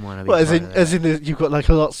didn't want to be. Well, as in, you've got like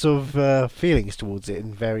lots of feelings towards it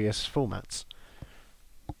in various formats.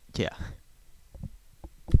 Yeah.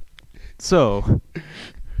 So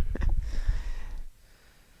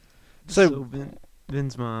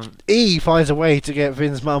Vin's mom. E finds a way to get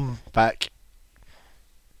Vin's mum back.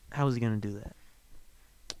 How is he gonna do that?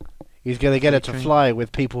 He's gonna get her to fly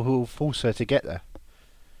with people who will force her to get there.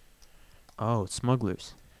 Oh,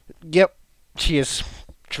 smugglers. Yep, she is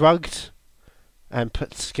drugged and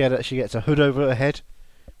she gets a hood over her head,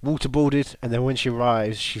 waterboarded, and then when she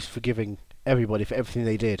arrives, she's forgiving everybody for everything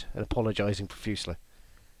they did and apologising profusely.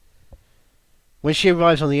 When she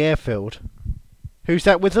arrives on the airfield, who's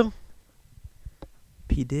that with them?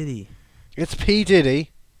 P. Diddy. It's P. Diddy,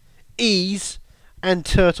 Ease, and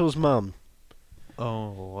Turtle's mum.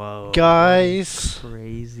 Oh, wow. Guys.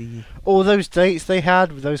 Crazy. All those dates they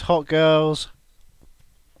had with those hot girls.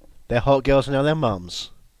 They're hot girls and now they're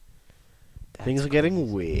mums. Things are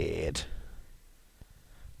getting weird.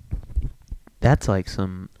 That's like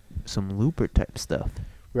some Looper type stuff.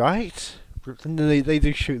 Right? And then they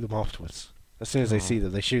do shoot them afterwards. As soon as they see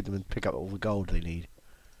them, they shoot them and pick up all the gold they need.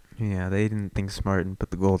 Yeah, they didn't think smart and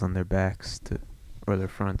put the gold on their backs or their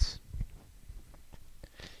fronts.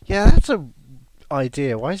 Yeah,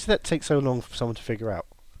 idea. Why does that take so long for someone to figure out?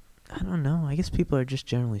 I don't know. I guess people are just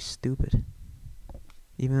generally stupid.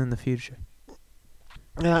 Even in the future.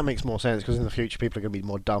 Yeah, that makes more sense, because in the future people are going to be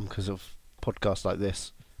more dumb because of podcasts like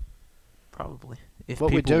this. Probably. If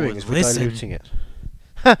What we're people doing would is we're listen, diluting it.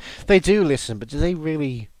 They do listen, but do they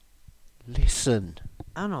really listen?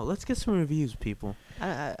 I don't know. Let's get some reviews, people.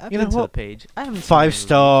 I've You know been to the what? page. I haven't seen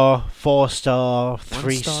 5-star, 4-star, star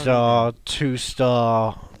 3-star, right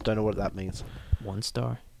 2-star. Don't know what that means. 1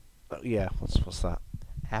 star, Yeah, what's that?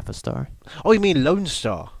 half a star, Oh, you mean Lone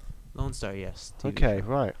Star? Lone Star. Yes. TV Okay, show.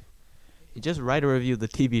 right. You just write a review of the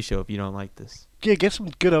TV show if you don't like this. Yeah, get some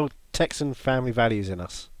good old Texan family values in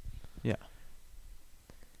us. Yeah.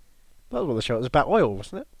 That was what the show was about. Oil,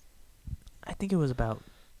 wasn't it? I think it was about.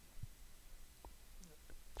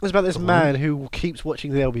 It was about this Oil? man who keeps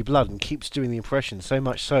watching There'll Be Blood and keeps doing the impression so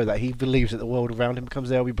much so that he believes that the world around him becomes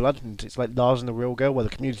There'll Be Blood, and it's like Lars and the Real Girl, where the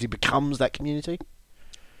community becomes that community.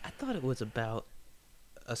 I thought it was about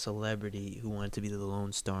a celebrity who wanted to be the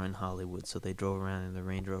lone star in Hollywood, so they drove around in the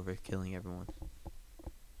Range Rover killing everyone.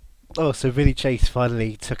 Oh, so Vinny Chase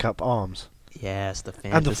finally took up arms. Yes, the And the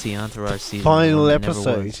fantasy entourage season. final one that never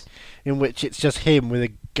episode, was. in which it's just him with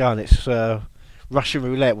a gun. It's Russian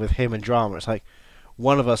roulette with him and drama. It's like,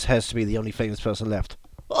 one of us has to be the only famous person left.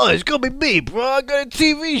 Oh, it's gonna be me, bro. I got a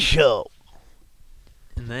TV show.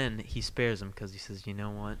 And then he spares him because he says, "You know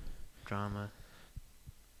what, drama,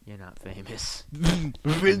 you're not famous.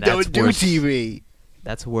 We that's don't do worse. TV.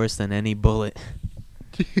 That's worse than any bullet."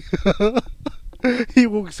 He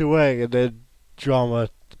walks away, and then drama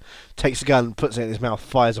takes a gun, puts it in his mouth,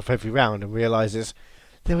 fires off every round, and realizes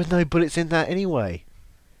there was no bullets in that anyway.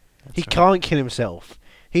 That's He right. can't kill himself.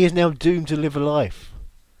 He is now doomed to live a life,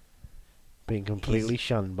 being completely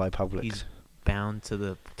shunned by public. He's bound to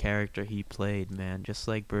the character he played, man. Just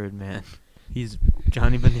like Birdman. He's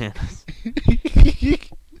Johnny Bananas.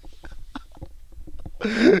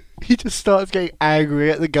 He just starts getting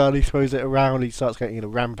angry at the gun. He throws it around. He starts getting in a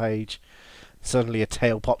rampage. Suddenly, a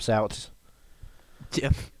tail pops out,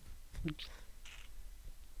 Yep.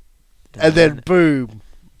 and then boom,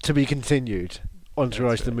 to be continued.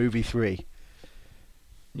 Entourage That's the right. movie 3.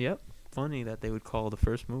 Yep. Funny that they would call the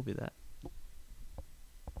first movie that.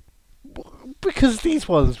 Because these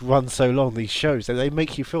ones run so long, these shows, that they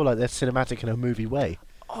make you feel like they're cinematic in a movie way.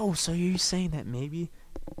 Oh, so you're saying that maybe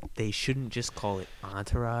they shouldn't just call it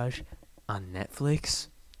Entourage on Netflix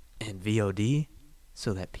and VOD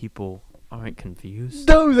so that people aren't confused?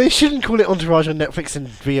 No, they shouldn't call it Entourage on Netflix and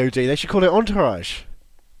VOD. They should call it Entourage.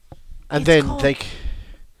 And It's then called- they...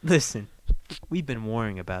 Listen, we've been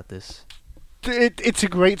warring about this. It's a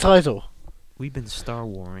great title. We've been Star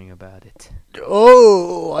Warring about it.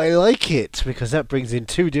 Oh, I like it, because that brings in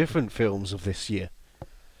 2 different films of this year.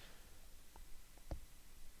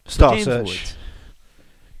 Star James Search. Woods.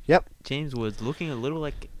 Yep. James Woods looking a little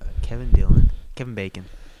like Kevin Bacon.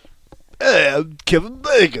 Hey, I'm Kevin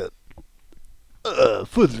Bacon.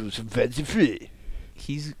 Footloose and Fancy Free.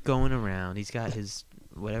 He's going around. He's got his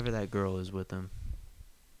whatever that girl is with him.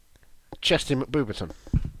 Chesty McBooberton.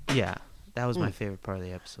 Yeah, that was my Mm. favorite part of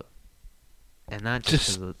the episode. And not just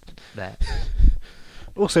Just- because of that.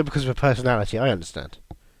 Also because of her personality, I understand.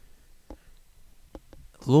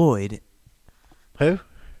 Lloyd. Who?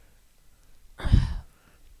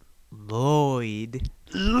 Lloyd.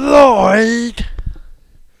 Lloyd!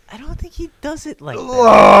 I don't think he does it like that.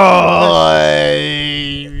 Lloyd!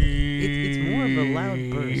 It's more of a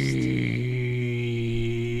loud burst.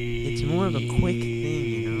 It's more of a quick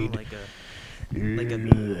thing, you know,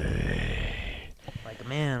 like a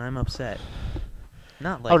man, I'm upset.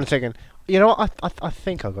 Not like Hold on a second. You know what? I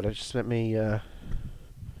think I've got it. Just let me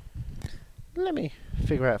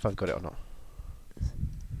figure out if I've got it or not.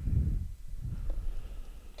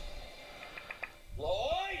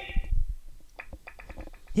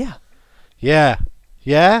 yeah, Yeah.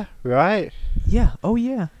 Yeah? Right? yeah, oh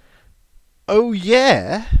yeah. Oh,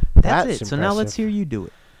 yeah? That's it. So now let's hear you do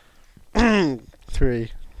it.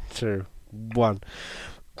 3, 2, 1.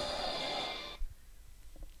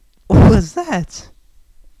 What was that?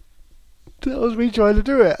 That was me trying to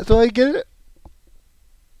do it. Did I get it?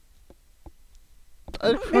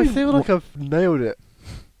 I Maybe feel like I've nailed it.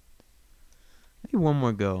 Maybe one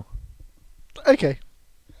more go. Okay.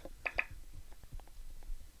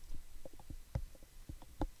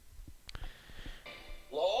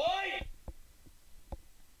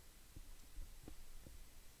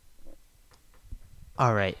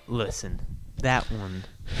 All right, listen. That one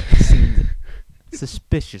seemed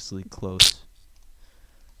suspiciously close.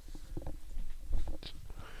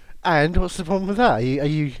 And what's the problem with that? Are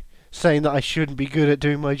you saying that I shouldn't be good at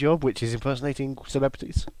doing my job, which is impersonating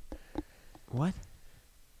celebrities? What?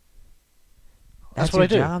 That's what I your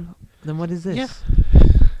do. Job? Then what is this? Yeah.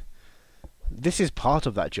 This is part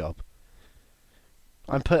of that job.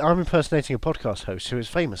 I'm impersonating a podcast host who is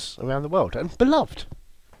famous around the world and beloved.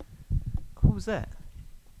 Who was that?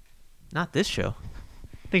 Not this show.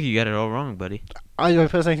 I think you got it all wrong, buddy. I'm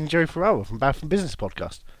impersonating Joe Ferrara from Bad from Business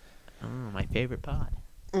podcast. Oh, my favorite pod.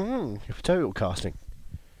 Total casting.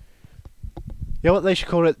 You know what they should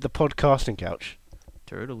call it? The podcasting couch.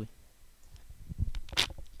 Totally.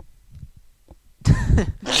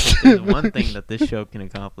 If there's one thing that this show can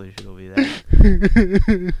accomplish, it'll be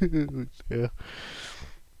that. Yeah.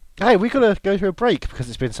 Hey, we gotta go to a break because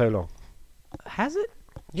it's been so long. Has it?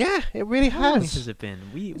 Yeah, it really How long has. has it been?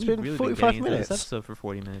 We've been really 45 been getting into minutes. this episode for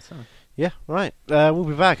 40 minutes, huh? Yeah, right. We'll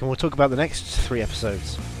be back and we'll talk about the next 3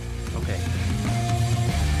 episodes. Okay.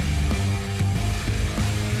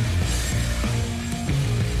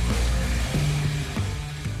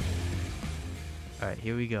 Alright,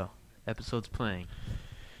 here we go. Episode's playing.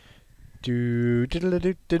 Cool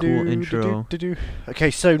intro.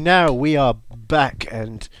 Okay, so now we are back,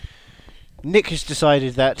 and Nick has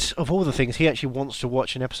decided that of all the things, he actually wants to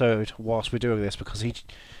watch an episode whilst we're doing this because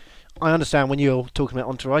I understand when you're talking about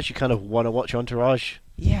Entourage, you kind of want to watch Entourage.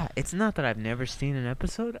 Yeah, it's not that I've never seen an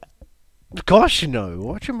episode. Of course you know.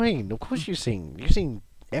 What do you mean? Of course you've seen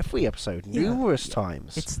every episode numerous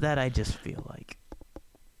times. It's that I just feel like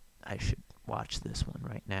I should watch this one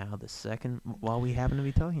right now, the second, while we happen to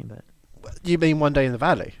be talking about it. You mean One Day in the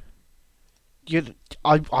Valley?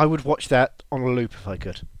 I would watch that on a loop if I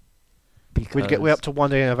could. Because We're up to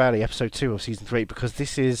One Day in the Valley, episode 2 of season 3, because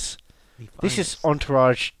this is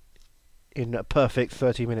Entourage in a perfect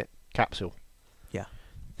 30-minute capsule. Yeah.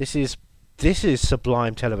 This is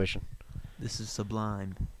sublime television. This is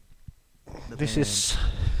sublime.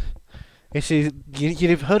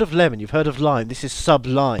 You've heard of lemon, you've heard of lime. This is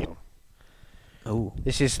sublime. Oh.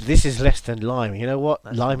 This is less than lime. You know what?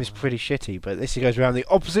 That's Lime is lime. pretty shitty, but this goes around the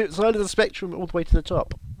opposite side of the spectrum all the way to the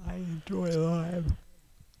top. I enjoy lime.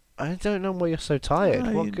 I don't know why you're so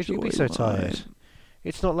tired. What could you be so tired?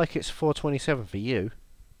 It's not like it's 4:27 for you.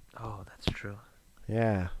 Oh, that's true.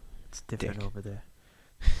 Yeah. It's different Dick. over there.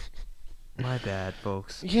 My bad,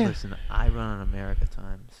 folks. Yeah. Listen, I run on America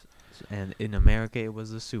times, and in America it was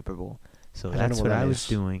the Super Bowl, so I don't know that's what what that I was is.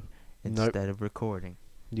 doing Nope. instead of recording.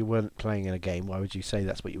 You weren't playing in a game. Why would you say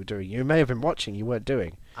that's what you were doing? You may have been watching. You weren't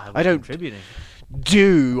doing. I was I don't- contributing.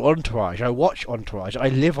 Do Entourage. I watch Entourage. I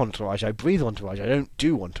live Entourage. I breathe Entourage. I don't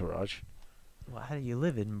do Entourage. Well, how do you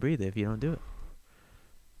live it and breathe it if you don't do it?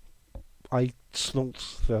 I snort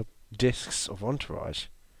the discs of Entourage.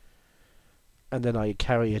 And then I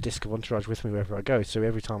carry a disc of Entourage with me wherever I go. So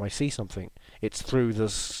every time I see something, it's through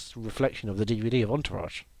the reflection of the DVD of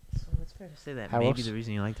Entourage. So it's fair to say that How maybe else? the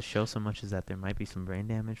reason you like the show so much is that there might be some brain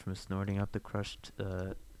damage from snorting up the crushed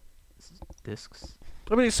discs.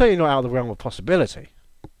 I mean, it's certainly not out of the realm of possibility.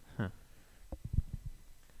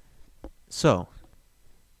 So,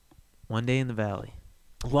 One Day in the Valley.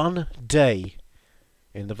 One Day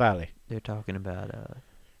in the Valley. They're talking about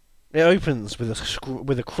It opens with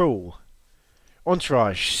a crawl.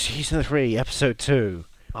 Entourage, Season 3, Episode 2.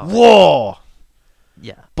 War!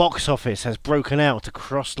 Yeah, Box office has broken out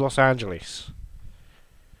across Los Angeles.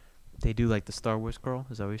 they do like the Star Wars crawl.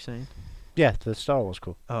 Is that what you're saying? Yeah, the Star Wars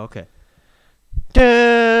crawl. Oh, okay.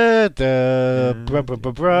 Da da bro bro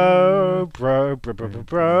bro bro bro bro bro bro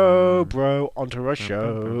bro bro Entourage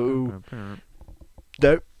show.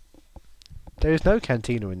 Nope. There is no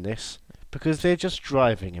cantina in this because they're just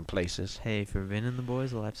driving in places Hey, for Vin and the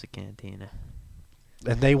boys, life's a cantina.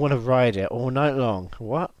 and they want to ride it all night long.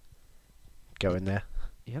 What? Go in there.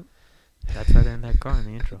 Yep. That's why they're in that car in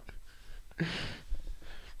the intro.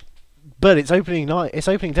 But it's opening night. It's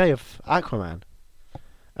opening day of Aquaman,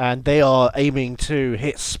 and they are aiming to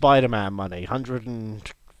hit Spider-Man money.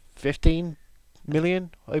 115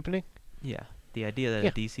 million opening. Yeah. The idea that Yeah.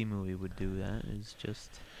 a DC movie would do that is just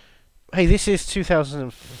Hey, this is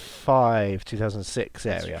 2005, 2006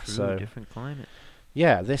 that's area. true, So different climate.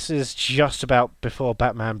 yeah, this is just about before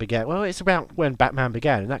Batman began. Well, it's about when Batman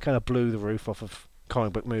began, and that kind of blew the roof off of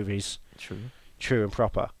comic book movies, True. true and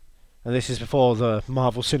proper. And this is before the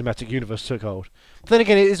Marvel Cinematic Universe took hold. But then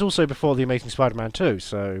again, it is also before the Amazing Spider-Man 2,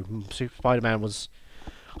 so Spider-Man was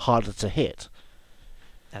harder to hit.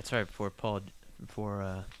 That's right. Before Paul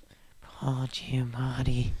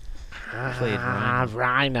Giamatti played Rhino.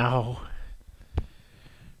 Rhino.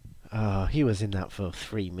 He was in that for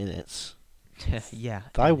 3 minutes. Yeah.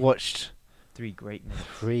 I watched 3 great minutes.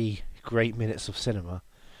 3 great minutes of cinema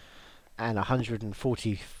and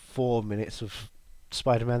 144 minutes of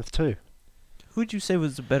Spider-Man 2. Who'd you say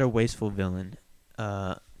was the better wasteful villain?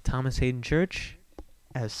 Thomas Hayden Church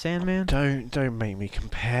as Sandman. Don't make me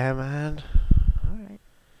compare, man. All right.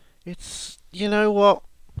 It's, you know what?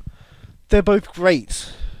 They're both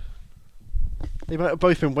great. They might have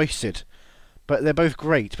both been wasted, but they're both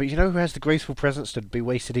great. But you know who has the graceful presence to be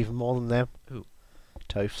wasted even more than them? Who?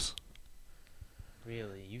 Tophs.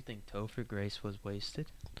 Really? You think Topher Grace was wasted?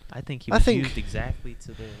 I think he was used exactly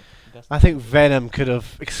to the best. I think Venom could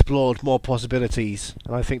have explored more possibilities,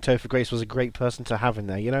 and I think Topher Grace was a great person to have in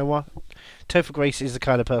there. You know what? Topher Grace is the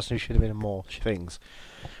kind of person who should have been in more things.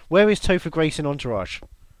 Where is Topher Grace in Entourage?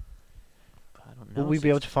 I don't know. Will we be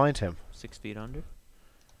able to find him? 6 Feet Under?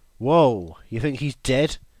 Whoa, you think he's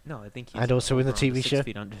dead? No, I think he's And also in the over on TV 6 show?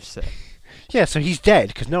 Feet Under set. Yeah, so he's dead,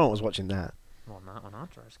 because no one was watching that. Well, not when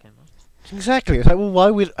Entourage came out. Exactly. It's like, well,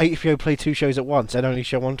 why would HBO play two shows at once and only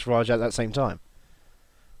show Entourage at that same time?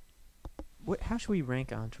 How should we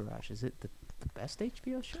rank Entourage? Is it the best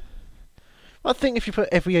HBO show? I think if you put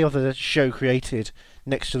every other show created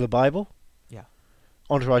next to the Bible, Yeah.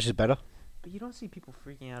 Entourage is better. But you don't see people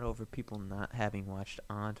freaking out over people not having watched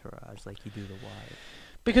Entourage like you do The Wire.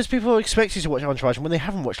 Because people are expected to watch Entourage, and when they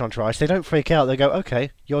haven't watched Entourage, they don't freak out. They go,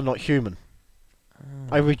 okay, you're not human.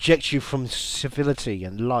 I reject you from civility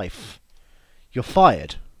and life. You're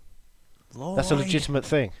fired. Lloyd. That's a legitimate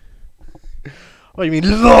thing. What do you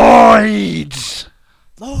mean, Lloyd?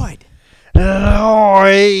 Lloyd. Lloyd. No,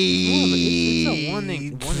 but it's a one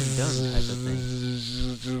and done type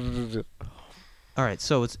of thing. All right,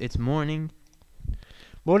 so it's morning.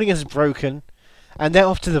 Morning is broken, and they're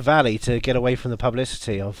off to the valley to get away from the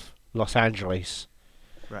publicity of Los Angeles.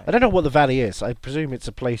 Right. I don't know what the valley is. I presume it's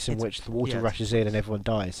a place in which the water rushes in and everyone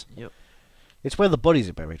dies. Yep. It's where the bodies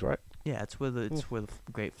are buried, right? Yeah, it's where the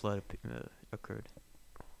Great Flood occurred.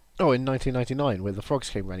 Oh, in 1999, where the frogs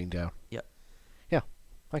came raining down. Yep. Yeah.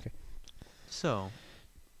 Okay. So,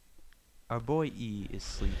 our boy E is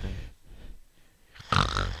sleeping.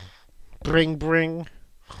 Bring.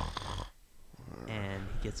 And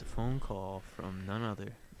he gets a phone call from none other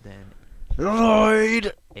than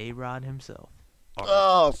Lloyd! A-Rod himself.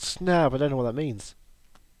 Oh, snap. I don't know what that means.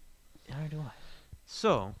 How do I?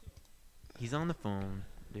 So, he's on the phone.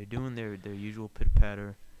 They're doing their usual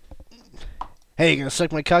pitter-patter. Hey, you gonna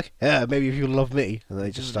suck my cock? Yeah, maybe if you love me. And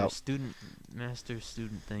they just Their stop.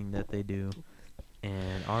 master-student thing that they do.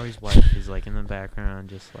 And Ari's wife is like in the background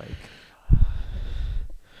just like,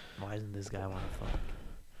 why doesn't this guy want to fuck?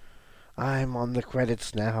 I'm on the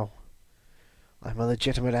credits now. I'm a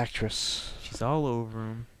legitimate actress. She's all over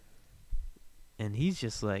him. And he's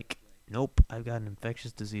just like, nope, I've got an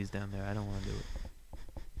infectious disease down there. I don't want to do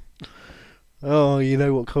it. Oh, you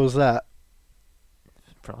know what caused that?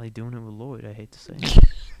 Probably doing it with Lloyd, I hate to say.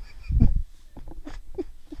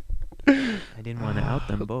 I didn't want to out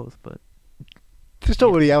them both, but... It's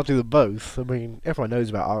not really out to them both. I mean, everyone knows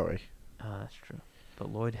about Ari. Oh, that's true. But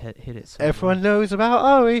Lloyd hit it so Everyone knows about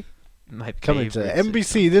Ari. My Coming to favorite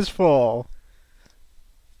NBC this fall.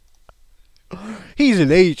 He's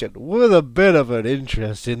an agent with a bit of an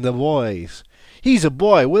interest in the boys. He's a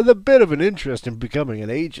boy with a bit of an interest in becoming an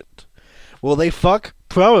agent. Will they fuck?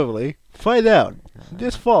 Probably. Find out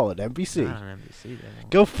this fall at NBC. Not on NBC, they won't.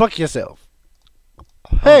 Go fuck yourself.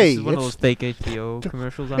 Oh, Hey, this is one of those fake HBO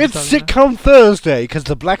commercials I'm it's talking about? Sitcom Thursday because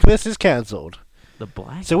the Blacklist is cancelled. The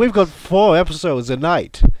Black? So we've got 4 episodes a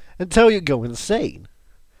night until you go insane.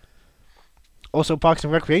 Also, Parks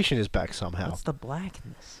and Recreation is back somehow. What's the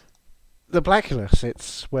Blackness? The Blacklist,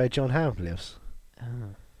 it's where John Hamm lives.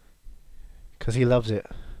 Oh. Because he loves it.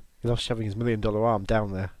 He loves shoving his $1 million arm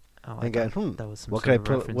down there. Oh, And going, that was some what sort can of I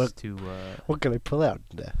pull- reference to What can I pull out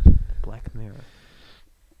there? Black Mirror.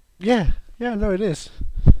 Yeah, no, it is.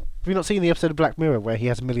 Have you not seen the episode of Black Mirror where he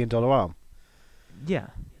has $1 million arm? Yeah,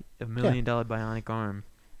 $1 million bionic arm.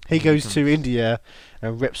 He goes to India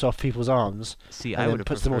and rips off people's arms See, and I then would have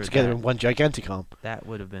puts them all together in one gigantic arm. That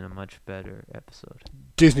would have been a much better episode.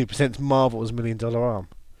 Disney presents Marvel's $1 million arm.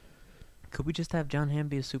 Could we just have John Hamm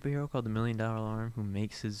be a superhero called the $1 Million Arm who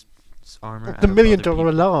makes his armor? The $1 million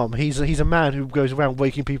alarm. He's a man who goes around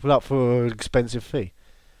waking people up for an expensive fee.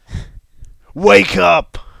 Wake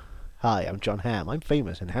up! Hi, I'm John Hamm. I'm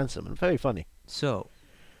famous and handsome and very funny. So,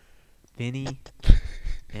 Vinny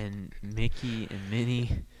and Mickey and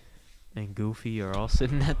Minnie and Goofy are all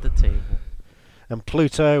sitting at the table. And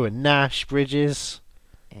Pluto and Nash Bridges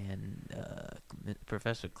And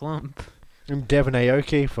Professor Clump and Devon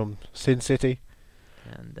Aoki from Sin City.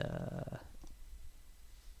 and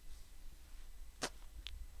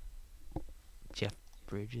Jeff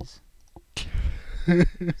Bridges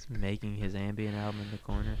is making his ambient album in the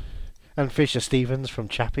corner. And Fisher Stevens from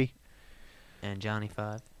Chappie. And Johnny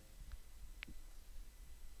Five.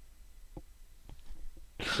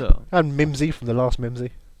 So. And Mimsy from the last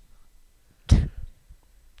Mimsy.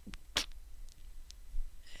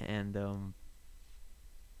 And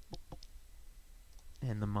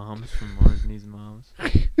the moms from Mars Needs Moms.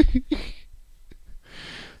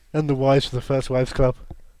 And the wives from the First Wives Club.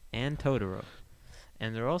 And Totoro.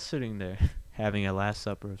 And they're all sitting there having a last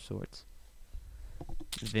supper of sorts.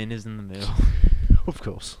 Vin is in the middle. Of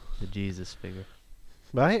course. The Jesus figure.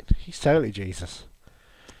 Right? He's totally Jesus.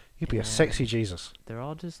 He'd be a sexy Jesus. They're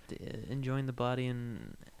all just enjoying the body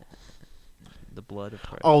and the blood of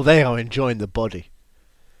Christ. Oh, they are enjoying the body.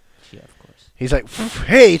 Yeah, of course. He's like,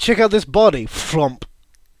 hey, check out this body. Flump.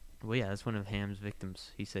 Well, yeah, that's one of Ham's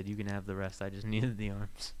victims. He said, you can have the rest. I just needed the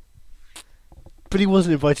arms. But he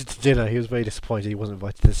wasn't invited to dinner. He was very disappointed he wasn't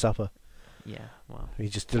invited to supper. Yeah, well. He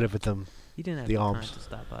just delivered them He didn't have the the arms. time to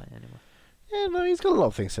stop by anyway. Yeah, no, he's got a lot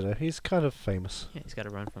of things to do. He's kind of famous. Yeah, he's got to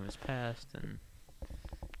run from his past and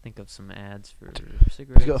think of some ads for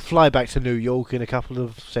cigarettes. He's got to fly back to New York in a couple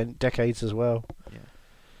of decades as well. Yeah.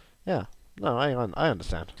 Yeah. No, I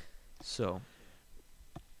understand. So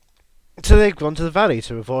they've gone to the valley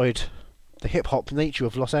to avoid the hip-hop nature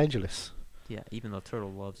of Los Angeles. yeah, even though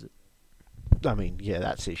Turtle loves it. I mean, yeah,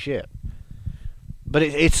 that's his shit. But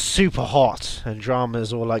it's super hot, and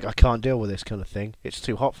drama's all like, I can't deal with this kind of thing. It's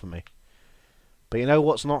too hot for me. But you know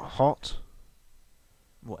what's not hot?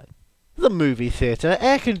 What? The movie theatre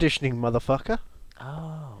air conditioning, motherfucker.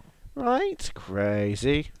 Oh. Right?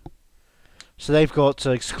 Crazy. So they've got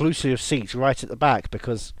exclusive seats right at the back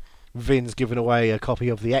because Vin's given away a copy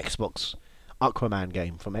of the Xbox Aquaman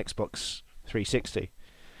game from Xbox 360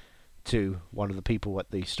 to one of the people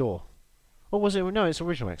at the store. Or was it? No, it's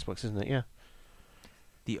original Xbox, isn't it? Yeah.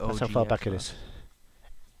 The OG. That's how far back it is.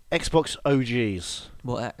 Xbox OGs.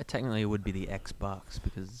 Well, technically it would be the Xbox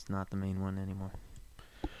because it's not the main one anymore.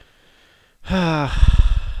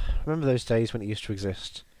 Remember those days when it used to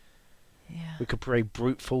exist? Yeah. We could play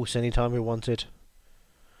brute force anytime we wanted.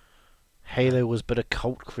 Halo was but a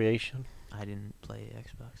cult creation. I didn't play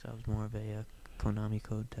Xbox. I was more of a Konami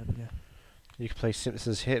code type of guy. You could play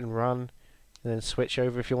Simpsons Hit and Run, and then switch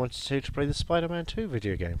over if you wanted to play the Spider-Man 2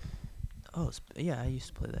 video game. Oh, yeah, I used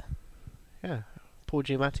to play that. Yeah, Paul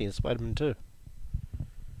Giamatti in Spider-Man 2.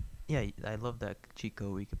 Yeah, I love that cheat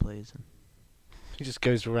code we could play as him. He just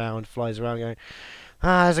goes around, flies around going,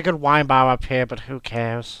 there's a good wine bar up here, but who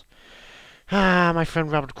cares? My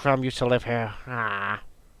friend Robert Crumb used to live here.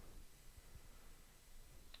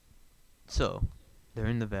 So, they're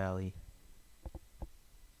in the valley.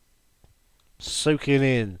 Soaking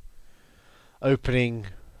in. Opening,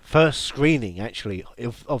 first screening, actually,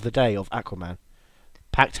 of the day of Aquaman.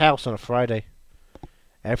 Packed house on a Friday.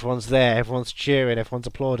 Everyone's there, everyone's cheering, everyone's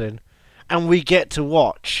applauding. And we get to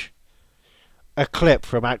watch a clip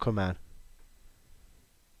from Aquaman.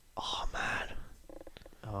 Oh, man.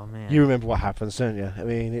 Oh, man. You remember what happens, don't you? I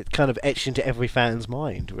mean, it's kind of etched into every fan's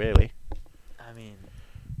mind, really. I mean,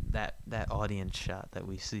 that audience shot that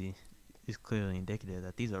we see is clearly indicative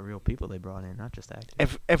that these are real people they brought in, not just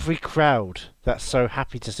actors. Every crowd that's so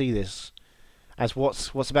happy to see this as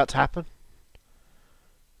what's about to happen.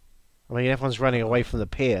 I mean, everyone's running away from the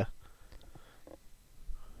pier.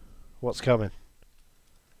 What's coming?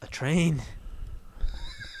 A train.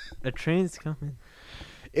 A train's coming.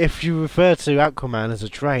 If you refer to Aquaman as a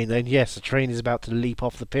train, then yes, a train is about to leap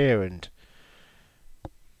off the pier and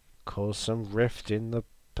cause some rift in the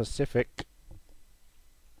Pacific.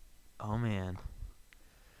 Oh, man.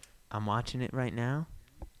 I'm watching it right now.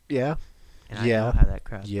 Yeah. And I know how that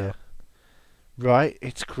crowd felt. Right?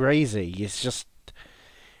 It's crazy.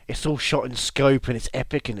 It's all shot in scope and it's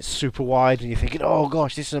epic and it's super wide and you're thinking, oh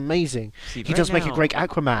gosh, this is amazing. See, He right does make a now, great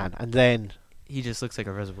Aquaman, and then... he just looks like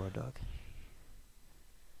a Reservoir Dog.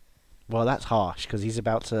 Well, that's harsh, because he's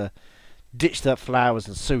about to ditch that flowers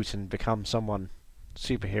and suit and become someone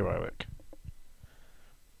superheroic.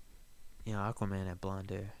 You know, Aquaman had blonde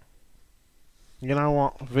hair. You know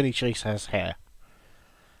what? Vinny Chase has hair.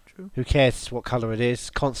 True. Who cares what colour it is?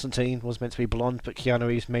 Constantine was meant to be blonde, but Keanu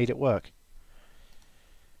Reeves made it work.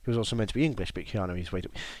 He was also meant to be English, but Keanu Reeves made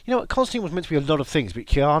it. You know what? Constantine was meant to be a lot of things, but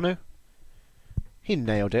Keanu, he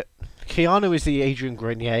nailed it. Keanu is the Adrian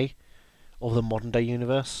Grenier of the modern day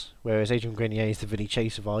universe, whereas Adrian Grenier is the Vinny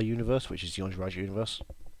Chase of our universe, which is the Entourage universe.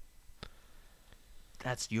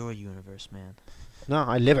 That's your universe, man. No,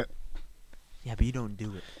 I live it. Yeah, but you don't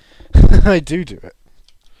do it. I do it.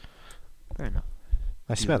 Fair enough.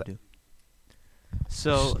 I smell it. Do.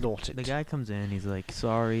 So, Snort it. the guy comes in, he's like,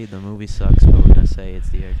 sorry, the movie sucks, but we're going to say it's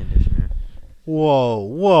the air conditioner.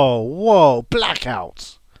 Whoa.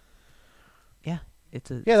 Blackout. Yeah,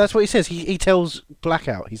 it's a... Yeah, that's what he says. He tells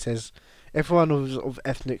Blackout. He says, everyone of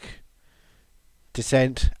ethnic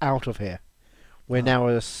descent out of here. We're now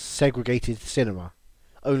a segregated cinema,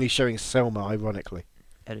 only showing Selma, ironically.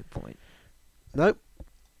 Edit point. Nope.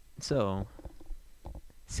 So,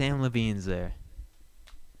 Sam Levine's there.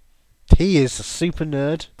 He is a super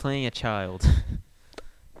nerd. Playing a child.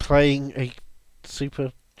 Playing a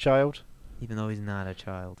super child. Even though he's not a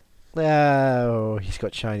child. Oh, he's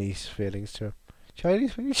got Chinese feelings to him.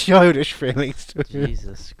 Childish feelings to him.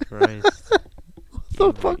 Jesus Christ.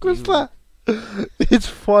 What the fuck was that? It's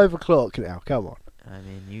 5 o'clock now, come on. I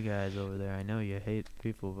mean, you guys over there, I know you hate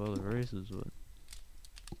people of other races, but...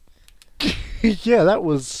 Yeah, that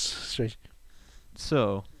was strange.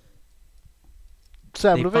 So,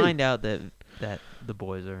 Sam they Levine. find out that the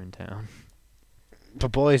boys are in town. The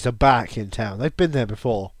boys are back in town. They've been there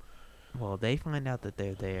before. Well, they find out that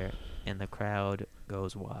they're there, and the crowd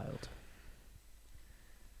goes wild.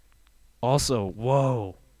 Also,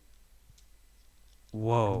 whoa.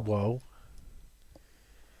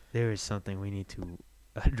 There is something we need to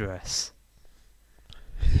address.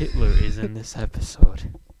 Hitler is in this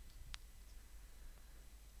episode.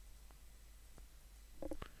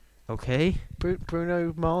 Okay?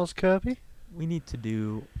 Bruno Mars Kirby? We need to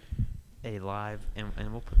do a live, and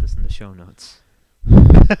we'll put this in the show notes.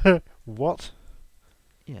 What?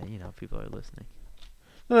 Yeah, you know, people are listening.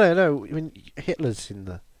 No. I mean, Hitler's in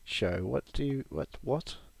the show.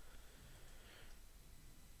 What?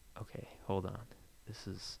 Okay, hold on. This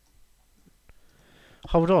is...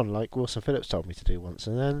 Hold on, like Wilson Phillips told me to do once,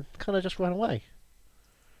 and then kind of just ran away.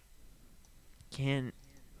 I'm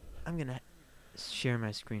gonna share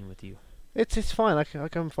my screen with you. It's fine. I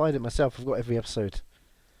can find it myself. I've got every episode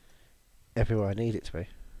everywhere I need it to be.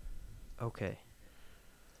 Okay.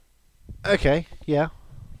 Okay, yeah.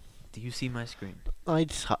 Do you see my screen?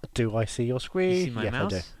 Do I see your screen? You see my yes,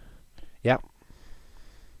 mouse? I do. Yep.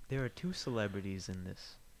 There are two celebrities in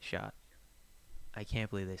this shot. I can't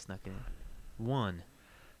believe they snuck it in. One.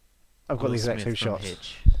 I've got Will the exact Smith same from shots.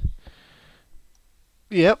 Hitch.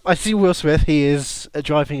 Yep, I see Will Smith. He is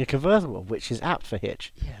driving a convertible, which is apt for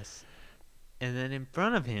Hitch. Yes. And then in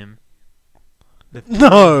front of him, the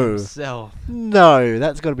No! himself. No,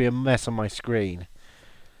 that's got to be a mess on my screen.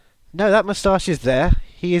 No, that moustache is there.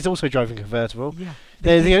 He is also driving a convertible. Yeah.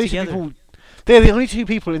 They're the only two people. They're the only two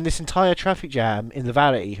people in this entire traffic jam in the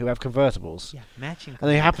valley who have convertibles. Yeah, matching. And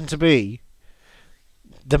they happen to be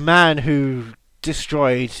the man who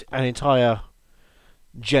destroyed an entire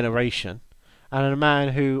generation, and a man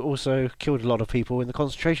who also killed a lot of people in the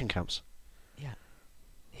concentration camps. Yeah.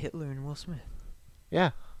 Hitler and Will Smith.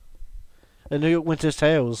 Yeah. A New York Winter's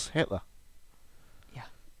Tales Hitler. Yeah.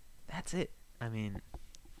 That's it. I mean,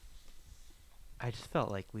 I just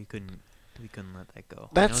felt like we couldn't let that go. I know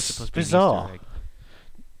it's That's supposed to be an bizarre. Easter egg.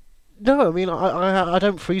 No, I mean, I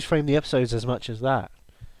don't freeze frame the episodes as much as that.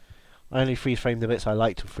 I only freeze frame the bits I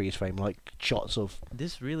like to freeze frame, like shots of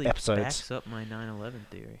This really episodes. backs up my 9/11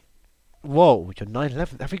 theory. Whoa, your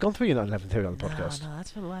 9/11. Have we gone through your 9/11 theory on the podcast? No,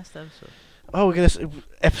 that's for the last episode. Oh, we're gonna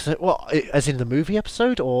episode. What? As in the movie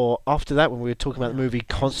episode, or after that when we were talking about the No. movie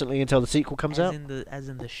constantly until the sequel comes out? As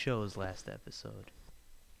in the show's last episode.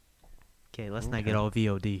 Okay, let's not Okay. get all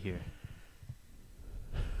VOD here.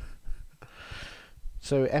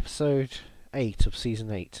 So episode 8 of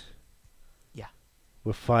season 8. Yeah.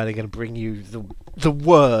 We're finally gonna bring you the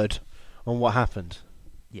word on what happened.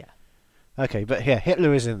 Yeah. Okay, but here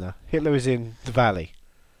Hitler is in there. Hitler is in the valley.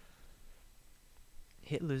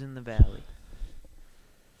 Hitler's in the valley.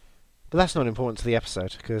 But that's not important to the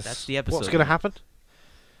episode because That's the episode what's gonna name. happen?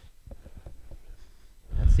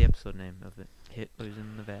 That's the episode name of it. Hitler's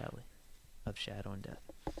in the valley of shadow and death.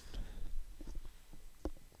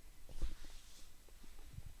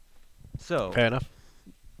 So, Fair enough.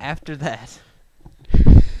 after that,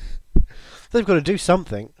 They've got to do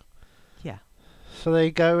something. yeah, So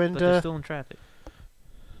they go and but they're still in traffic.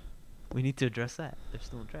 We need to address that. They're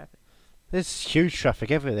still in traffic. there's huge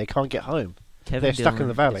traffic everywhere. They can't get home. Kevin They're stuck in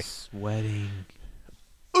the Dillon valley. is sweating.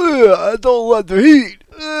 I don't like the heat.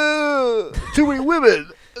 Too many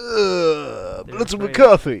women. They're Melissa afraid.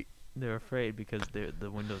 McCarthy. They're afraid because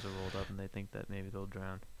the windows are rolled up and they think that maybe they'll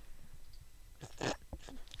drown.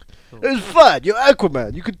 So- It's fine. You're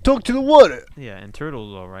Aquaman. You can talk to the water. yeah, and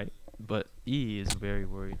Turtle's alright, but E is very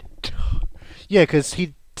worried. Yeah, because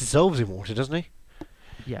he dissolves in water, doesn't he?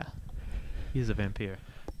 Yeah. He's a vampire.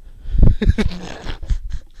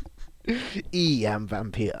 E am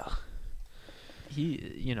vampire.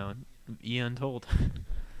 He, E Untold.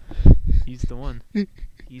 He's the one.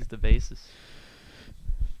 He's the basis.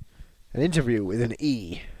 An interview with an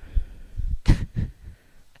E.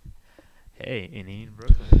 Hey, in E in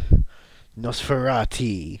Brooklyn.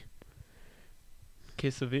 Nosferati.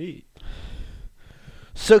 Kiss of E.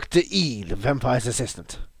 Sook de E, the vampire's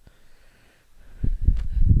assistant.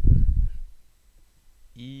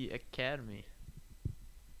 E Academy.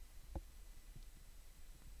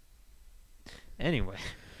 Anyway.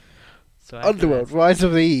 So Underworld, Rise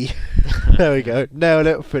of the E. There we go. Nailed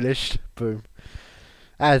it, finished. Boom.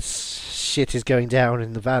 As shit is going down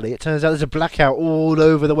in the valley, it turns out there's a blackout all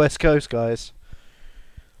over the west coast, guys.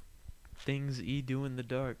 Things E do in the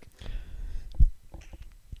dark.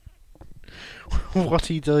 What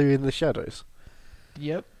he do in the shadows?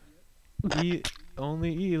 Yep.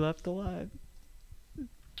 Only E left alive.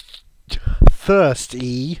 First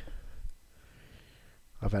E.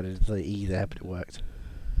 I've added the E there, but it worked.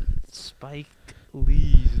 Spike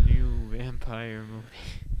Lee's new vampire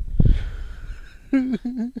movie.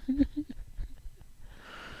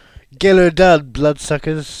 Giller Dud,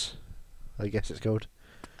 Bloodsuckers. I guess it's called.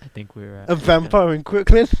 I think we're at... A vampire in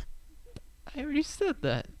Crooklyn. I already said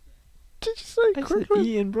that. Did you say I Crooklyn? said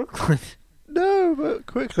E in Brooklyn. No, but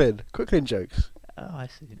Crooklyn. Crooklyn jokes. Oh, I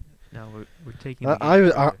see. No, we're taking...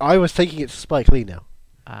 I was thinking it's Spike Lee now.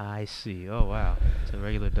 I see. Oh, wow. So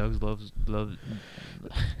regular Doug's loves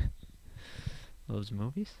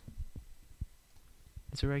movies?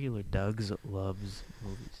 It's a regular Doug's loves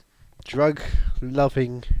movies.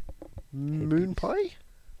 Drug-loving moon pie?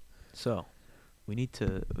 So, we need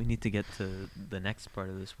to get to the next part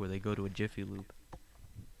of this where they go to a Jiffy Lube.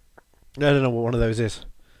 I don't know what one of those is.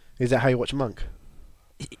 Is that how you watch Monk?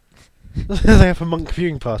 They have a Monk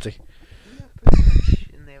viewing party. Yeah, pretty much.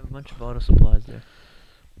 And they have a bunch of auto supplies there.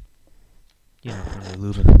 You know, when they're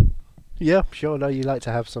lubing. Yeah, sure. No, you like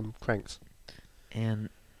to have some cranks. And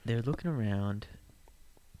they're looking around,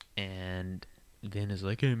 and Vin is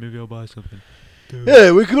like, hey, maybe I'll buy something.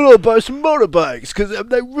 Hey, we can all buy some motorbikes, because I'm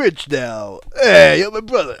like rich now. Hey, you're my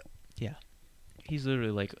brother. Yeah. He's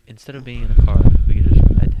literally like, instead of being in a car, we could just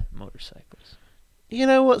ride motorcycles. You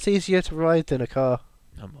know what's easier to ride than a car?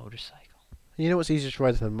 A motorcycle. You know what's easier to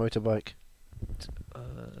ride than a motorbike?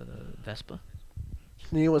 Vespa.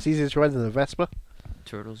 You know what's easier to ride than a Vespa?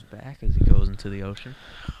 Turtle's back as he goes into the ocean.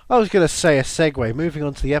 I was going to say a segue, moving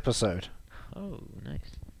on to the episode. Oh,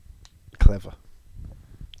 nice. Clever.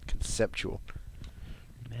 Conceptual.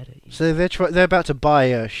 Meta. So they're about to buy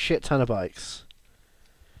a shit ton of bikes.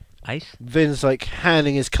 Ice? Vin's like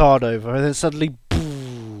handing his card over, and then suddenly,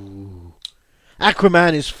 boo!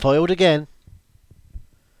 Aquaman is foiled again.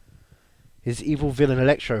 His evil villain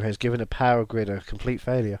Electro has given a power grid a complete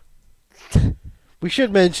failure. We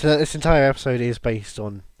should mention that this entire episode is based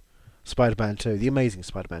on Spider-Man 2, the Amazing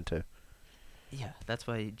Spider-Man 2. Yeah, that's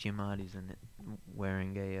why Giamatti's in it,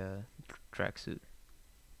 wearing a tracksuit.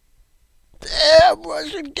 Damn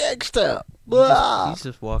Russian gangster! He's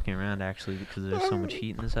just walking around, actually, because there's so much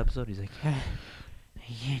heat in this episode. He's like, I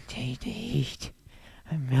can't take the heat.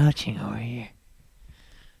 I'm melting over here.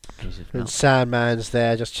 And Sandman's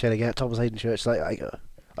there, just chilling out. Thomas Hayden Church like, I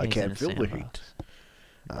He's can't in a feel the sandbox. heat.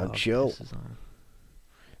 I'm Dog chill. pisses on him.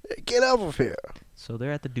 Get out of here. So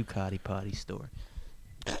they're at the Ducati potty store.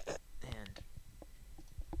 And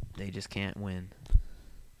they just can't win.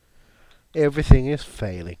 Everything is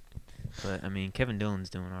failing. But, I mean, Kevin Dillon's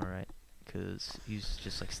doing alright. Because he's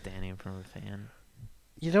just, like, standing in front of a fan.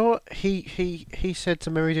 You know what? He said to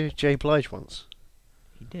Mary J. Blige once.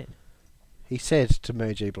 He did. He said to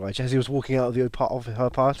Mary J. Blige as he was walking out of her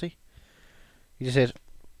party. He just said,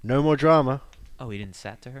 "No more drama." Oh, he didn't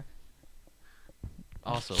sat to her?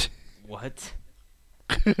 Also, what?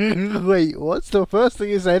 Wait, what's the first thing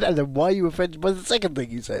you said, and then why are you offended by the second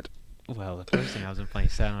thing you said? Well, the first thing I was implying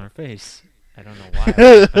sat on her face. I don't know why I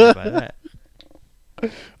was offended by that.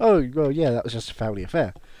 Oh, well, yeah, that was just a family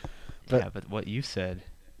affair. But yeah, but what you said,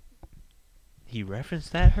 he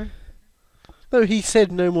referenced at her? no, he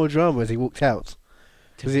said no more drama as he walked out.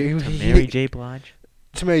 To He- Mary J. Blige?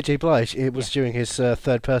 To Mary J. Blige, it was during his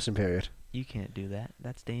third person period. You can't do that.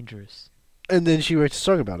 That's dangerous. And then she wrote a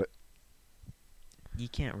song about it. You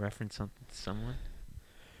can't reference something to someone.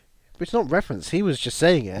 But it's not reference, he was just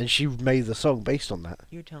saying it, and she made the song based on that.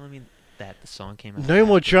 You're telling me that the song came out No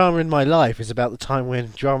More after- Drama in My Life is about the time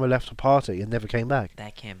when Drama left the party and never came back.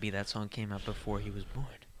 That can't be. That song came out before he was born.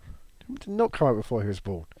 It did not come out before he was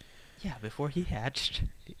born. Yeah, before he hatched.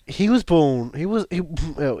 He was born.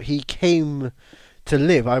 He came to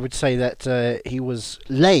live. I would say that he was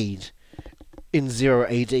laid in 0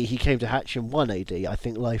 AD. He came to hatch in 1 AD. I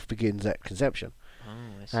think life begins at conception. Oh,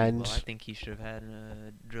 I see. And- Well, I think he should have had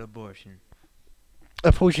a abortion.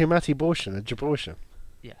 A Paul Giamatti abortion, a abortion.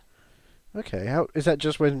 Yeah. Okay, how is that?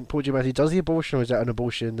 Just when Paul Giamatti does the abortion, or is that an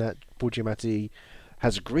abortion that Paul Giamatti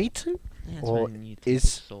has agreed to? Yeah, that's Or when you take is-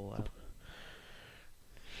 his soul out.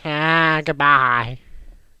 Goodbye.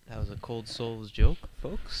 That was a Cold Souls joke,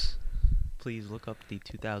 folks. Please look up the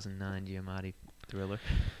 2009 Giamatti thriller.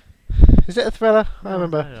 Is it a thriller? No, I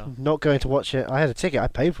remember not at all. not going to watch it. I had a ticket. I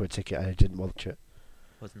paid for a ticket. I didn't watch it.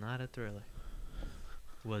 Was not a thriller.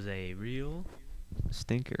 Was a real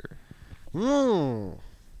stinker. Mmm.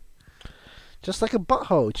 Just like a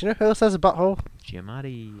butthole. Do you know who else has a butthole?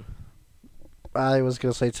 Giamatti. I was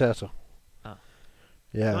going to say turtle. Oh.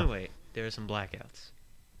 Yeah. Oh, wait. There are some blackouts.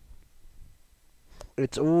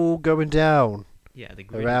 It's all going down Yeah, the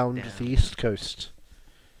grid around is down. the east coast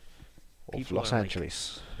of People Los are, like,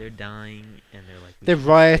 Angeles. They're dying, and they're like... we They're should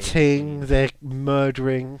rioting. save They're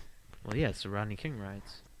murdering. Well, yeah, it's the Rodney King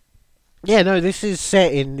riots. Yeah, no, this is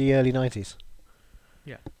set in the early 90s.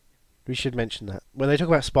 Yeah. We should mention that. When they talk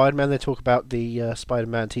about Spider-Man, they talk about the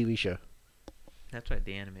Spider-Man TV show. That's right,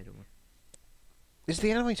 the animated one. Is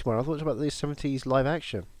the animated one? I thought it was about the 70s live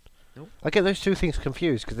action. Nope. I get those two things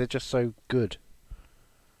confused because they're just so good.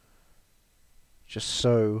 Just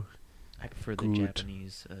so... I prefer the Good.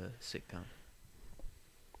 Japanese sitcom.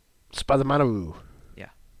 Spider-Man-oo.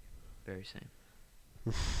 Very same.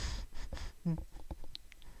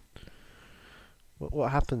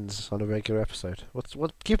 What happens on a regular episode?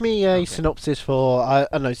 Give me a Okay. synopsis for I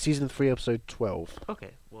don't know, season 3, episode 12.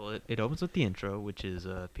 Okay, well, it opens with the intro, which is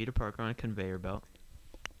Peter Parker on a conveyor belt.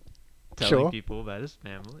 Telling Sure. people about his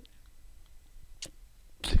family.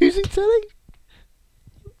 Who's he telling?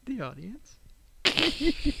 The audience.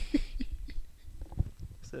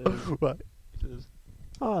 says, Right. says,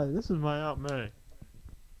 "Hi, this is my Aunt May.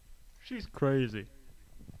 She's crazy."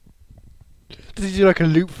 Does he do like a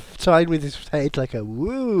loop sign with his head, like a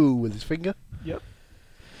woo with his finger? Yep.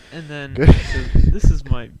 And then Good. he says,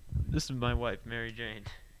 this is my wife, Mary Jane.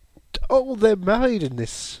 Oh, they're married in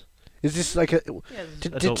this. Is this like a? Yeah, this is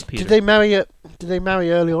Did, adult did, Peter. did they marry? Did they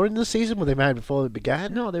marry early on in the season? Were they married before it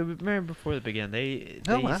began? No, they were married before it began. They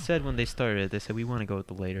Oh, wow. said when they started, they said we want to go with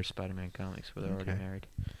the later Spider-Man comics where they're Okay. already married.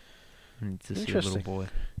 And to see a Interesting. little boy.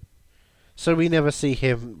 So we never see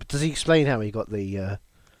him. Does he explain how he got the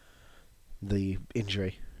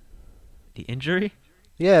injury? The injury?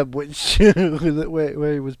 Yeah, which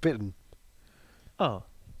where he was bitten Oh,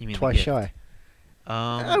 you mean the twice gift. shy.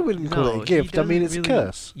 I wouldn't no, call it a he gift. I mean, it's doesn't a really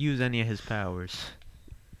curse. Use any of his powers.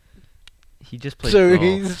 He just plays So golf.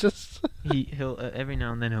 he's just. He'll every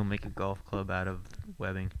now and then he'll make a golf club out of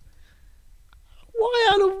webbing. Why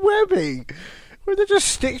out of webbing? Would they just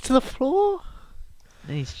stick to the floor?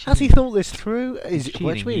 And he's Has he cheating. thought this through? He's Is it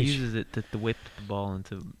cheating. He He uses it to whip the ball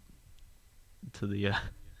into the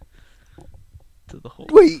to the hole.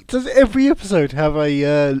 Wait, does every episode have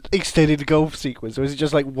a extended golf sequence, or is it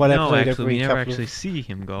just like one No, episode actually, every we never couple actually of... see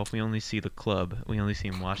him golf. We only see the club. We only see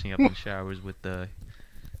him washing up in showers with Kevin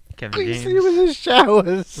You James. see him in the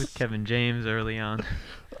showers. With Kevin James early on,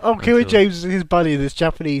 Oh, Kevin until- James is his buddy in this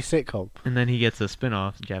Japanese sitcom. and then he gets a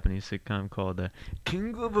spin-off Japanese sitcom called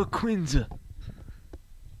King of a Queens.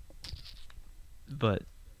 But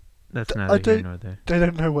that's I neither here don't- nor there. They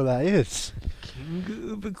don't know what that is.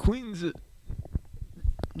 King of a Queens.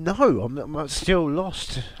 No, I'm still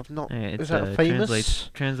lost. I'm not. It's, Is that famous?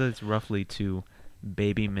 translates roughly to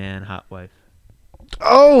baby man hot wife.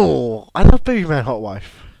 Oh, I love Baby Man Hot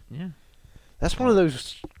Wife. Yeah. That's one of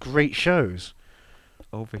those great shows.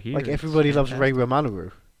 Over here. Like it's everybody loves Ray fantastic.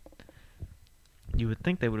 Romano. You would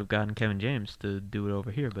think they would have gotten Kevin James to do it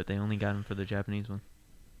over here, but they only got him for the Japanese one.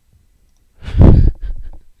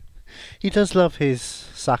 He does love his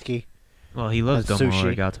sake. Well, he loves And Domo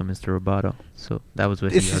sushi. Arigato, Mr. Roboto. So that was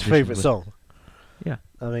what It's he his auditioned favourite with. song. Yeah.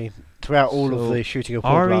 I mean, throughout all So, of the shooting of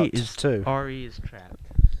Ari Hogwarts is too. Ari is trapped.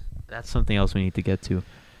 That's something else we need to get to.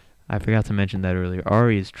 I forgot to mention that earlier.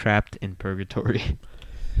 Ari is trapped in purgatory.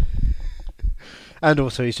 And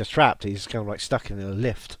also he's just trapped. He's kind of like stuck in a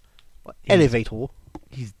lift. He's- Elevator.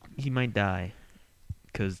 He might die.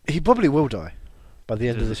 Because He probably will die by the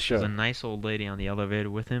end of this there's show. a nice old lady on the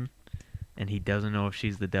elevator with him, and he doesn't know if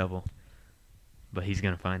she's the devil. But he's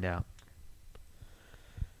going to find out.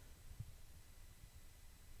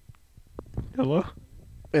 Hello?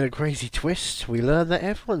 In a crazy twist, we learn that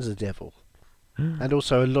everyone's a devil. And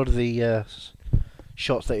also a lot of the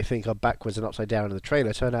shots that you think are backwards and upside down in the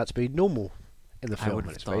trailer turn out to be normal in the I film, would've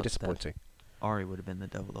and it's very thought that- disappointing. Ari would have been the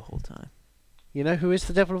devil the whole time. You know who is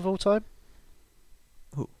the devil of all time?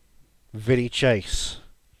 Who? Vinny Chase.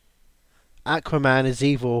 Aquaman is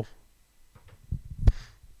evil.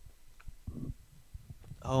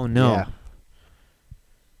 Oh, no.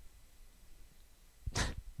 Yeah.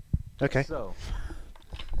 Okay. So,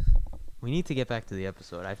 we need to get back to the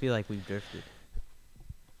episode. I feel like we've drifted.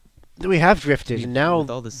 We have drifted, We- and now with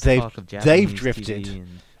all this they've talk of Japanese drifted TV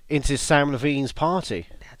and into Sam Levine's party.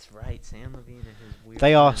 That's right, Sam Levine and his weird.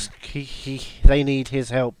 They friend. ask they need his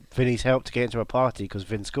help, Vinny's help, to get into a party because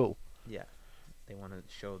Vin's cool. Yeah, they want to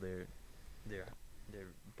show their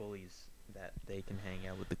bullies that they can hang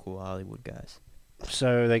out with the cool Hollywood guys.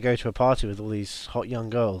 So they go to a party with all these hot young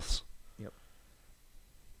girls. Yep.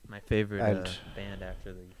 My favorite And- band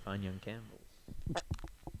after the Fine Young Campbells.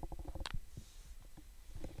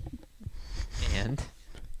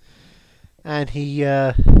 And he,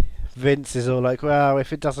 Vince is all like, well,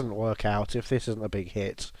 if it doesn't work out, if this isn't a big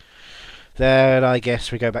hit, then I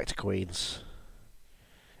guess we go back to Queens.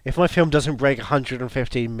 If my film doesn't break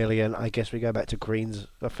 115 million, I guess we go back to Queens,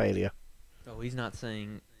 a failure. Oh, he's not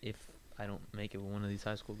saying if I don't make it with one of these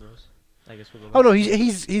high school girls. I guess we'll go. Oh back no, to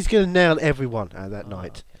he's gonna nail everyone at that Oh,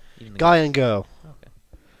 night, okay. Even the guy guys. and girl.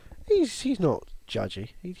 Okay. He's not judgy.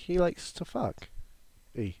 He likes to fuck.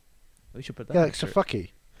 We should put that. He on likes to shirt. fuck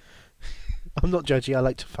E. I'm not judgy. I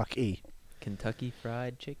like to fuck E. Kentucky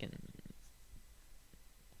Fried Chicken.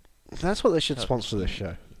 That's what they should sponsor this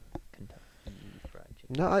show. Kentucky Fried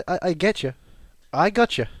Chicken. No, I get you. I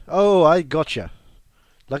gotcha. Oh, I gotcha.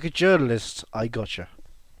 Like a journalist, I gotcha.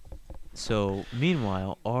 So,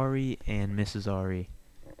 meanwhile, Ari and Mrs. Ari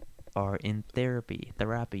are in therapy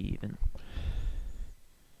even.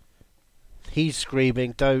 He's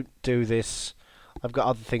screaming, "Don't do this! I've got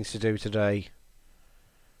other things to do today.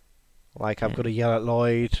 Like I've got to yell at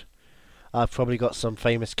Lloyd. I've probably got some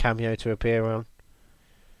famous cameo to appear on.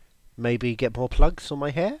 Maybe get more plugs on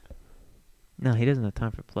my hair. No, he doesn't have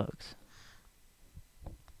time for plugs.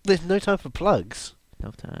 There's no time for plugs.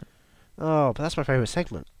 No time. Oh, but that's my favourite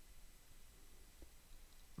segment.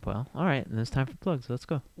 Well, alright, then it's time for plugs. Let's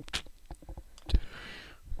go.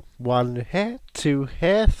 1 hair, 2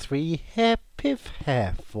 hair, 3 hair, piff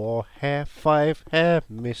hair, 4 hair, 5 hair,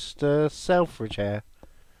 Mr. Selfridge hair.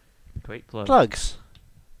 Great plug. Plugs.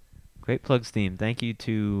 Great plugs theme. Thank you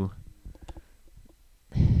to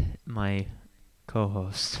my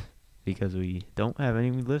co-host, because we don't have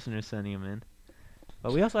any listeners sending them in.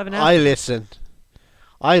 But we also have an app. I listen.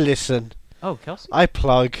 Oh, Kelsey? I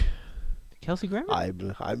plug. Kelsey Grammer?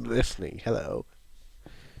 I'm listening. Hello.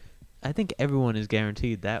 I think everyone is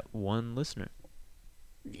guaranteed that one listener.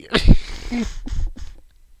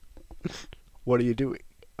 What are you doing?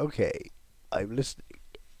 Okay, I'm listening.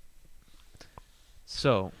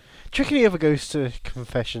 So, Do you reckon he ever goes to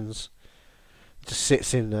confessions? Just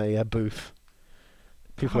sits in a booth.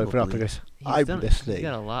 People open up and Probably. goes, I'm He's listening.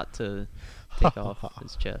 got a lot to take off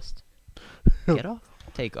his chest. Get off?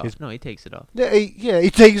 Take off. His- No, he takes it off. Yeah, he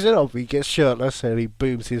takes it off. He gets shirtless and he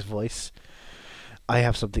booms his voice. I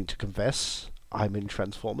have something to confess. I'm in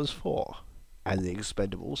Transformers 4 and The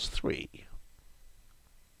Expendables 3.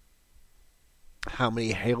 How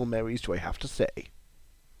many Hail Marys do I have to say?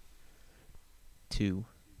 2.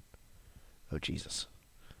 Oh, Jesus.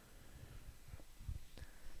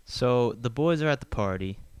 So, the boys are at the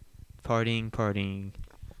party. Partying.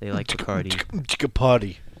 They like to party.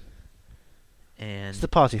 Party. And It's the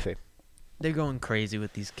party thing. they're going crazy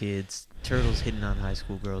with these kids. Turtles hitting on high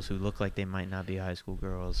school girls who look like they might not be high school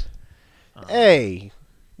girls. Hey!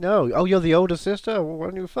 No. Oh, you're the older sister? Well, why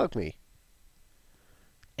don't you fuck me?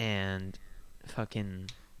 And fucking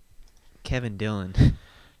Kevin Dillon,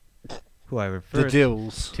 who I The refer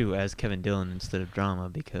Dills. to as Kevin Dillon instead of drama,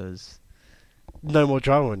 because No more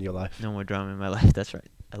drama in your life. no more drama in my life. That's right.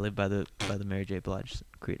 I live by the Mary J. Blige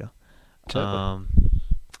credo. Totally.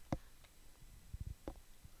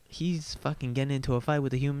 He's fucking getting into a fight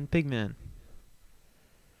with a human pigman.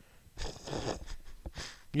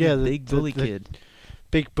 Yeah, The the big bully the kid.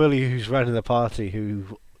 big bully who's running the party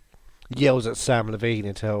who yells at Sam Levine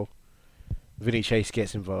until Vinny Chase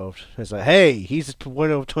gets involved. It's like, hey, he's the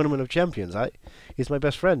winner of Tournament of Champions. He's my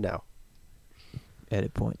best friend now.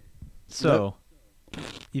 Edit point. So,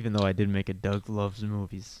 even though I did make a Doug Loves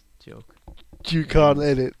Movies joke. You can't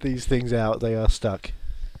edit these things out. They are stuck.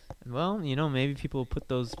 Well, you know, maybe people will put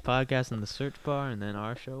those podcasts in the search bar and then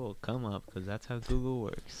our show will come up, because that's how Google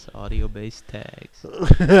works. Audio-based tags.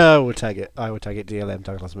 I will tag it. DLM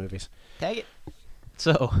Douglas Movies. Tag it.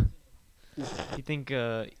 So, you think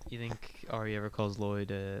Ari ever calls Lloyd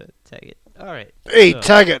tag it? All right. Hey, so,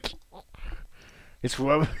 tag it! It's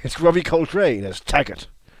Robbie Coltrane as Taggart.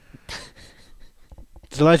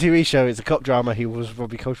 It's an ITV show. It's a cop drama.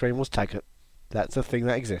 Robbie Coltrane was Taggart. That's a thing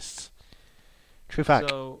that exists. True fact.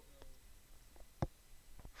 So,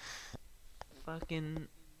 fucking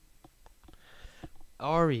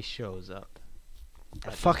Ari shows up. at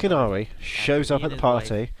the Fucking party Ari after shows he up at and the his wife,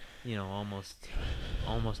 party. you know,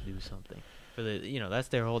 almost do something. For the, that's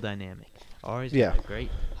their whole dynamic. Ari's Yeah. got a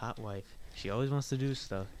great hot wife. She always wants to do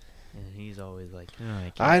stuff. And he's always like, "No,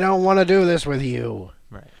 I can't." I don't want to do this with you.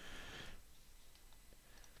 Right.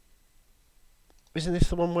 Isn't this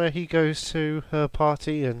the one where he goes to her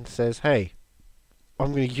party and says, "Hey,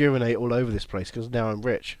 I'm going to urinate all over this place because now I'm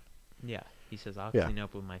rich"? Yeah. He says, "I'll Yeah. clean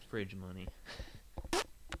up with my fridge money."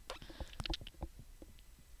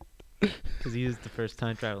 Because he is the first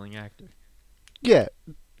time traveling actor Yeah.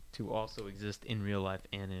 to also exist in real life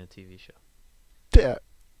and in a TV show. Yeah.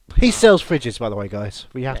 He sells fridges, by the way, guys.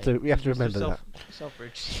 We have to he's remember Mr. that.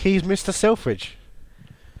 Selfridge. He's Mr. Selfridge.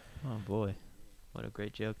 Oh boy, what a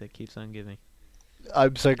great joke that keeps on giving.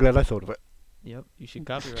 I'm so glad I thought of Yep, you should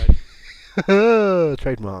copyright. it.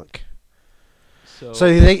 Trademark. So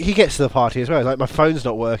he gets to the party as well. Like, my phone's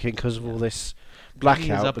not working because of all this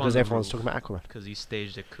blackout up because on the everyone's roof. talking about Aquaman. Because he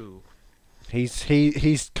staged a coup.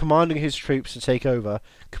 He's commanding his troops to take over,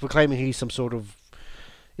 proclaiming he's some sort of...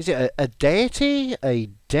 Is it a deity? A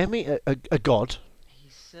god? He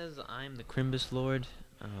says, "I'm the Crimbus Lord.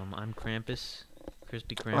 I'm Krampus.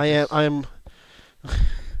 Crispy Krampus." I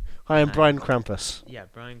am Brian Krampus. Yeah,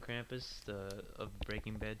 Brian Krampus, of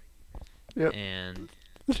Breaking Bad. Yep. And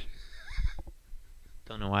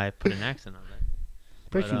don't know why I put an accent on that.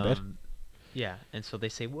 Breaking Bad. Yeah, and so they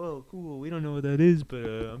say, "Whoa, cool, we don't know what that is, but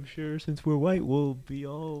I'm sure since we're white, we'll be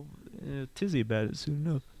all tizzy about it soon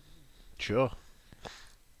enough." Sure.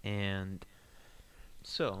 And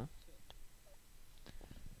so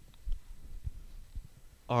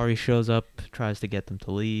Ari shows up, tries to get them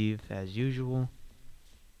to leave, as usual.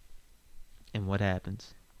 And what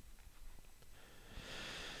happens?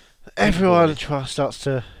 Everyone starts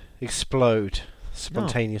to explode.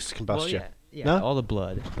 Spontaneous combustion. Well, yeah, No? all the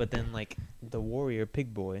blood. But then, like, the warrior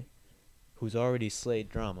pig boy, who's already slayed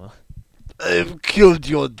Drama, I've killed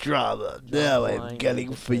your drama. Now flying I'm getting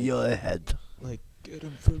like a for pig. your head. like, "Get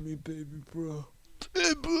him for me, baby bro."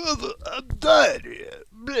 Hey, brother, I'm dying here.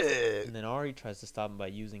 Bleh. And then Ari tries to stop him by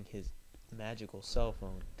using his magical cell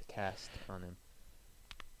phone to cast on him.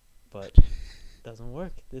 But doesn't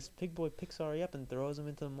work. This pig boy picks Ari up and throws him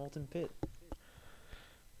into the molten pit.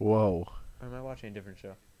 Whoa. Or am I watching a different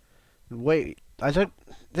show? Wait, I don't...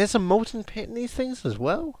 There's a molten pit in these things as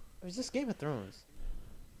well? Or is this Game of Thrones?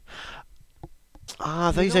 Ah,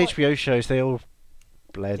 You these know what? HBO shows, they all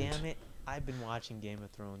blend. Damn it. I've been watching Game of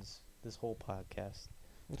Thrones this whole podcast.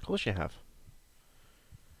 Of course you have.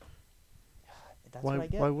 That's Why what I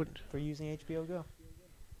get wouldn't... for using HBO Go.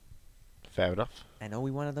 Fair enough. I know we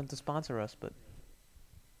wanted them to sponsor us, but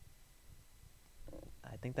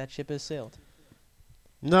I think that ship has sailed.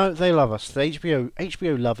 No, they love us. The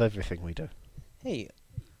HBO love everything we do. Hey,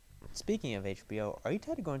 speaking of HBO, are you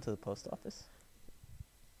tired of going to the post office?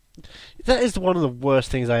 That is one of the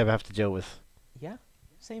worst things I ever have to deal with. Yeah,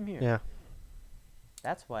 same here. Yeah.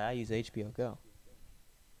 That's why I use HBO Go.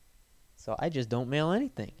 So I just don't mail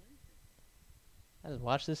anything. I just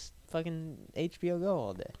watch this fucking HBO Go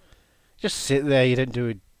all day. Just sit there, you don't do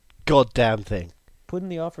a goddamn thing. Put in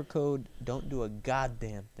the offer code, don't do a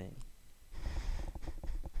goddamn thing.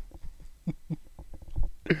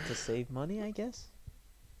 To save money, I guess?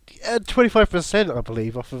 25%, I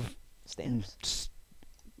believe, off of... Stamps.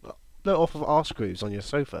 No, off of R screws on your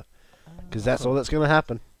sofa. Because that's all that's going to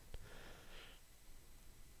happen.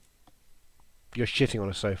 You're shitting on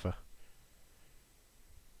a sofa.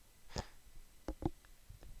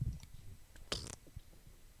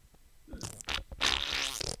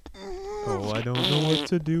 Oh, I don't know what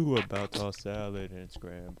to do about tossed salad and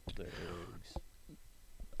scrambled eggs.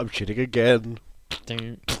 I'm shitting again.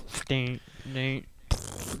 Ding, ding, ding.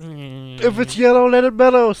 If it's yellow, let it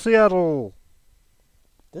mellow, Seattle.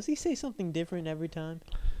 Does he say something different every time?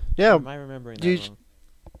 Yeah, Or am I remembering that us- wrong?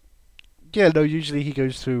 yeah. No, usually he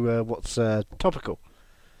goes through what's topical.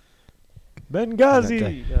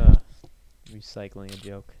 Benghazi! Recycling a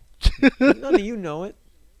joke. None of you know it.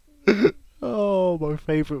 Oh, my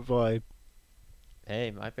favourite vibe.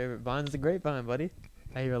 Hey, my favorite vine's the grapevine, buddy.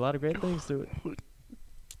 I hear a lot of great things through it.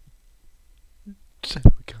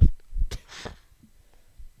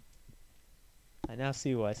 I now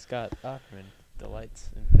see why Scott Ackerman delights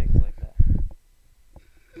in things like that.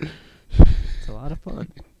 It's a lot of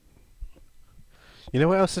fun. You know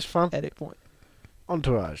what else is fun? Edit point.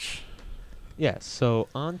 Entourage. Yeah, so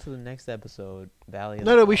on to the next episode, Valley of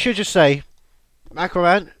No, the we Dolls. should just say,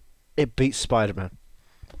 Aquaman, it beats Spider-Man.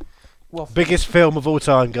 Well, Biggest film of all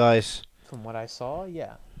time, guys. from what I saw,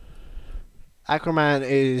 yeah. Aquaman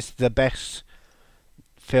is the best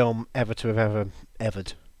film ever to have ever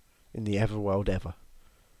evered in the ever world ever.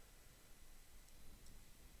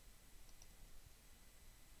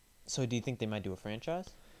 So do you think they might do a franchise?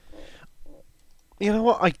 You know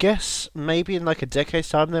what? I guess maybe in like a decade's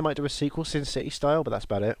time they might do a sequel, Sin City style, but that's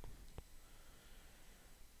about it.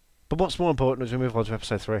 But what's more important as we move on to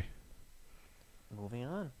episode 3? Moving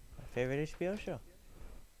on. My favorite HBO show.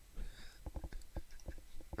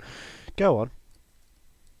 Go on.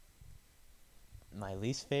 My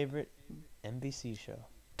least favorite NBC show.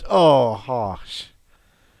 Oh, harsh.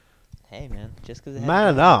 Hey, man. Just because it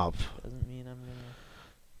Man up. doesn't mean I'm gonna...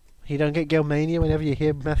 You don't get Girlmania whenever you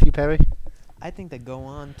hear Matthew Perry? I think that Go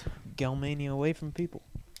On took Galmania away from people.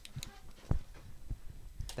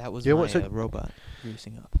 That was my robot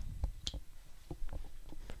greasing up.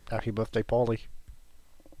 Happy birthday, Polly.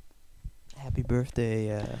 Happy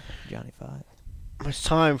birthday, Johnny 5. It's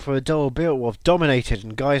time for a double bill of Dominated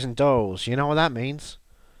and Guys and Dolls. You know what that means?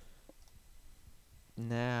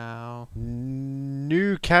 Now...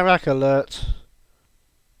 New Karak alert.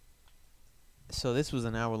 So this was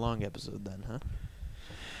an hour-long episode then, huh?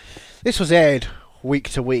 This was aired week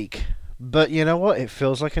to week. But you know what? It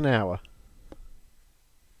feels like an hour.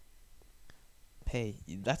 Hey,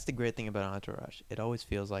 that's the great thing about Entourage. It always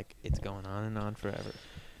feels like it's going on and on forever.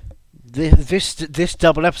 This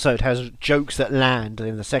double episode has jokes that land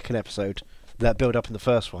in the second episode that build up in the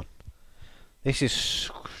first one. This is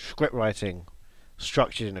script writing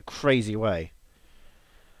structured in a crazy way.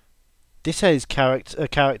 This has a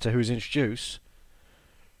character who's introduced,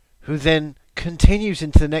 who then continues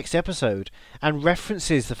into the next episode and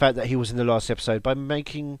references the fact that he was in the last episode by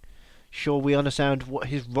making sure we understand what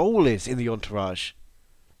his role is in the entourage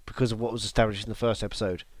because of what was established in the first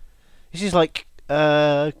episode. This is like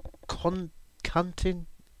continuity?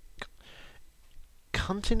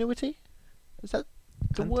 Is that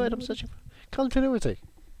the word I'm searching for? Continuity.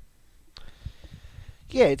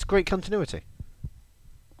 Yeah, it's great continuity.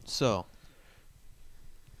 So,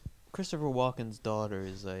 Christopher Walken's daughter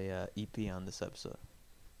is a EP on this episode.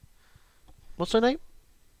 What's her name?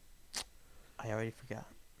 I already forgot,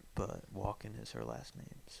 but Walken is her last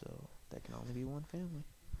name, so there can only be one family.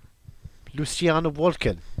 Luciana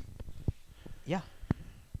Walken. Yeah.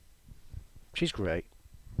 She's great.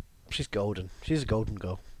 She's golden. She's a golden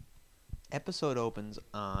girl. Episode opens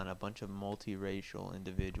on a bunch of multiracial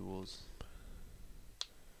individuals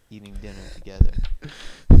eating dinner together.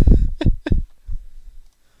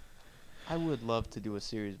 I would love to do a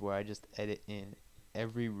series where I just edit in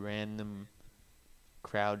every random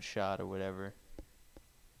crowd shot or whatever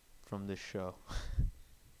from this show.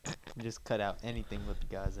 Just cut out anything with the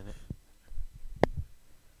guys in it.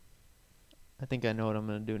 I think I know what I'm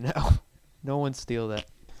going to do now. No one steal that.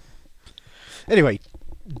 Anyway,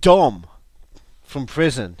 Dom from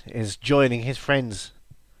prison is joining his friends.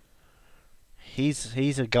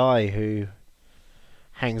 He's a guy who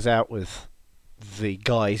hangs out with the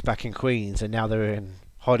guys back in Queens, and now they're in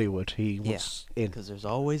Hollywood. He wants in. Because there's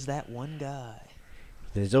always that one guy.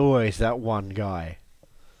 There's always that one guy.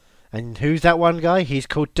 And who's that one guy? He's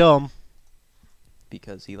called Dom.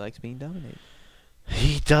 Because he likes being dominated.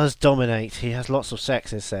 He does dominate. He has lots of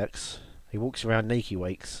sex in sex. He walks around naked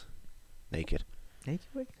wakes. Naked. Naked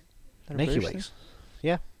wake? Naked wakes.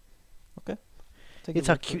 Yeah. Okay. It's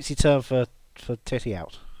a cutesy term for titty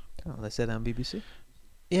out. Oh, they said on BBC?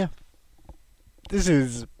 Yeah. This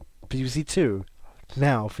is BBC 2.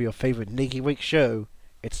 Now for your favourite naked wake show,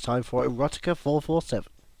 it's time for Erotica 447.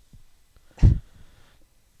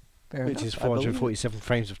 Which is 447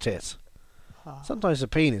 frames of tits. Sometimes a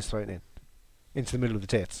penis thrown in. Into the middle of the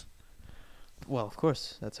tits. Well, of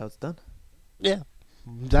course. That's how it's done. Yeah.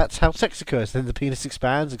 That's how sex occurs. Then the penis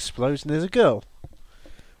expands, explodes, and there's a girl.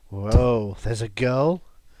 Whoa, there's a girl?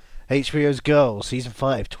 HBO's Girl, Season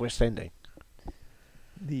 5, twist ending.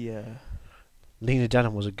 Lena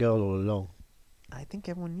Dunham was a girl all along. I think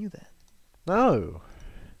everyone knew that. No.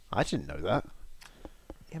 I didn't know that.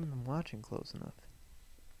 You haven't been watching close enough.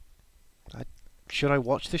 Should I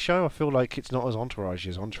watch the show? I feel like it's not as entourage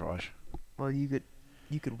as Entourage. Well, you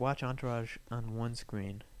could watch Entourage on one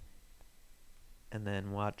screen and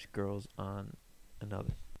then watch Girls on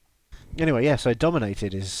another. Anyway, yeah, so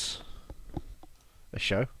Dominated is a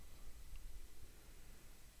show.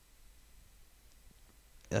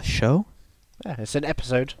 A show? Yeah, it's an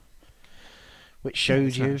episode which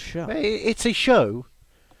shows you... It's not a show. It's a show.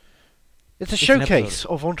 It's a showcase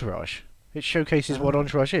of Entourage. It showcases what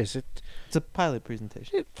Entourage is. It's a pilot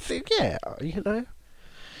presentation. Yeah, you know.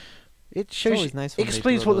 It shows. Always nice when they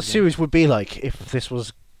explains throw what the those in. series would be like if this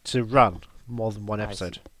was to run more than one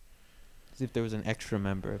episode. As if there was an extra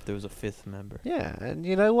member, if there was a fifth member. Yeah, and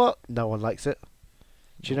you know what? No one likes it.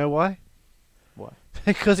 Do you know why? Why?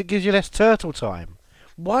 Because it gives you less turtle time.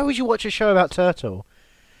 Why would you watch a show about turtle,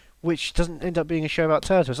 which doesn't end up being a show about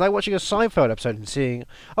turtle? It's like watching a Seinfeld episode and seeing,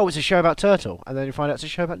 oh, it's a show about turtle, and then you find out it's a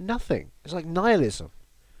show about nothing. It's like nihilism.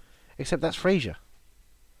 Except that's Frasier.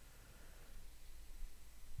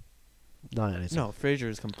 nihilism. No, Frasier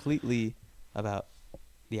is completely about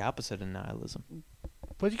the opposite of nihilism.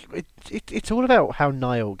 But it's all about how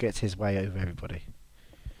Niall gets his way over everybody.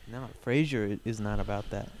 No, Frasier is not about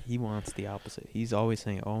that. He wants the opposite. He's always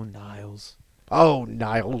saying, "Oh, Niles." Oh,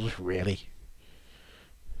 Niles, really?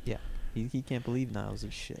 Yeah, he can't believe Niles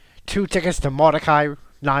is shit. 2 tickets to Mordecai,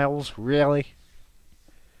 Niles, really?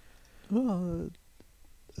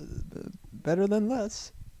 Better than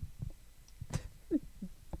less.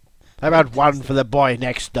 How about 1 for the boy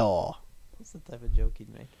next door? That's the type of joke he'd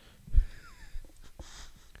make.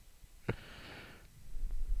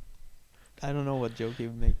 I don't know what joke he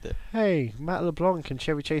would make there. Hey, Matt LeBlanc and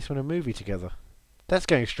Chevy Chase were in a movie together. That's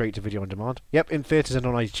going straight to video on demand. Yep, in theatres and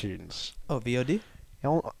on iTunes. Oh, VOD?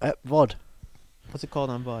 VOD. What's it called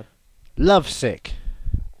on VOD? Lovesick.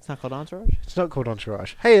 It's not called Entourage? It's not called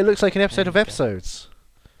Entourage. Hey, it looks like an episode of Okay. Episodes.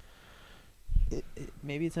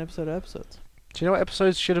 Maybe it's an episode of Episodes. Do you know what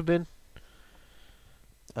Episodes should have been?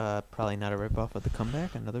 Probably not a ripoff of The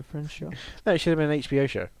Comeback, another Friends show. No, it should have been an HBO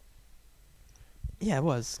show. Yeah, it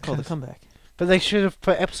was. It's called The Comeback. But they should have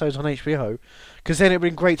put episodes on HBO, because then it would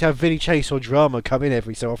have been great to have Vinny Chase or Drama come in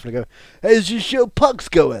every so often and go, "How's your show Puck's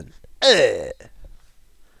going?" Oh,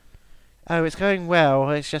 it's going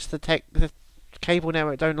well. It's just the cable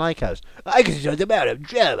network don't like us. I can show them out of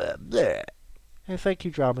Drama. Bleh. Oh, thank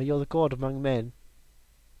you, Drama. You're the god among men.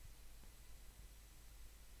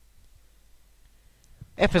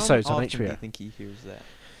 Episodes How on often do you HBO. think he hears that?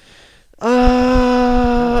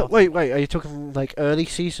 Wait. Are you talking like early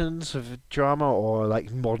seasons of Drama or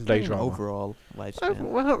like modern day drama? Overall lifespan.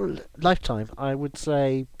 Well, lifetime. I would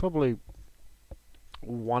say probably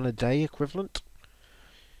 1 a day equivalent.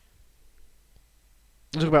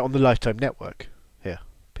 I'm talking about on the Lifetime Network. Here,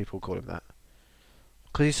 people call him that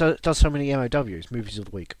because he does so many MOWs, movies of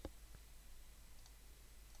the week.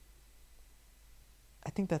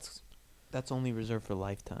 I think that's only reserved for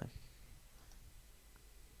Lifetime.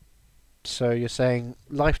 So you're saying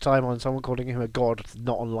Lifetime on someone calling him a god,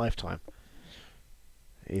 not on Lifetime?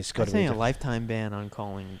 It's got I'm to be. saying a Lifetime ban on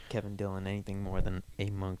calling Kevin Dillon anything more than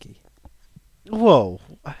a monkey. Whoa,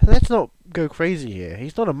 let's not go crazy here.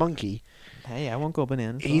 He's not a monkey. Hey, I won't go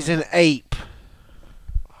bananas. He's an ape.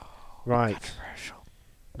 Right. Controversial.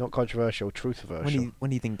 Not controversial, truthversial.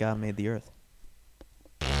 When do you think God made the Earth?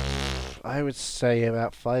 I would say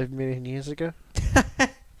about 5 million years ago.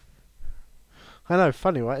 I know,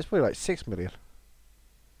 funny, right? It's probably like 6 million.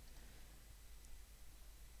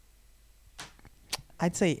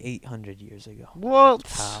 I'd say 800 years ago. What?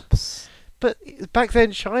 Tops. But back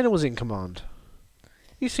then, China was in command.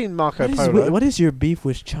 You've seen Marco Polo. What is your beef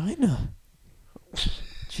with China?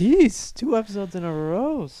 Jeez, 2 episodes in a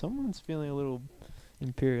row. Someone's feeling a little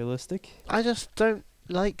imperialistic. I just don't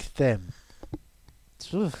like them.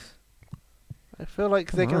 Ugh. I feel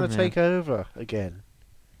like they're Come on, going to man. take over again.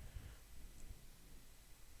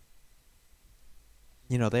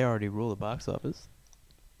 You know, they already rule the box office.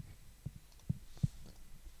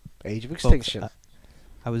 Age of Folks, Extinction.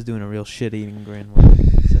 I was doing a real shit-eating grin when I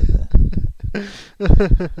said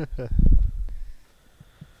that.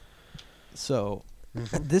 So,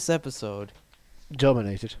 this episode...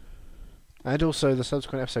 Dominated. And also the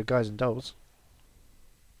subsequent episode, Guys and Dolls.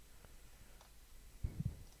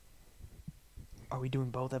 Are we doing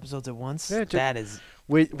both episodes at once? Yeah, That is...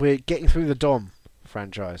 We're getting through the Dom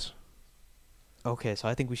franchise. Okay, so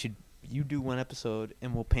I think we should... You do one episode,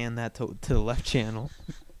 and we'll pan that to the left channel.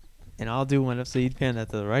 And I'll do one episode, you pan that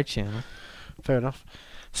to the right channel. Fair enough.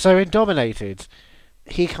 So in Dominated,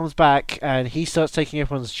 he comes back and he starts taking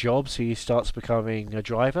everyone's jobs. He starts becoming a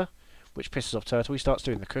driver, which pisses off Turtle. He starts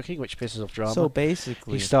doing the cooking, which pisses off Drama. So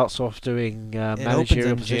basically... He starts off doing it opens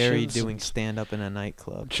managerial on Jerry positions, doing stand-up in a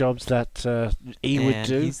nightclub. jobs that he would And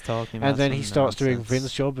do. he's talking about And then some he starts doing nonsense.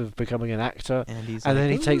 Vin's job of becoming an actor. And he's And like,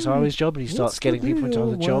 then he takes "Ooh, Ari's job and he starts what's getting the people into deal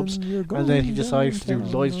other jobs. when you're And then he going decides to do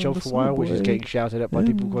downtown Lloyd's on job the for a while, which is subway, getting shouted at by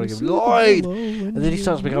people and calling you him see the Lloyd! below And then he you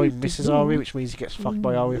starts becoming need to Mrs. go Ari, which means he gets fucked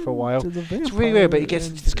by Ari for a while. to the It's really weird, but he vampire, gets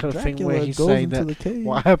into this kind of thing where Dracula he's goes saying into that the cave,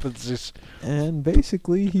 what happens is and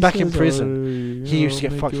basically he back in says, prison, he used to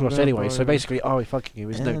get "I'll fucked make a you lot anyway, so vampire." basically Ari fucking him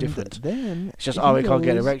is no And different. Then It's just he Ari can't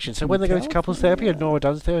get an goes erection. So when they go to couples therapy and Nora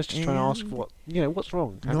California, Dunn's there, she's trying to ask and what, what's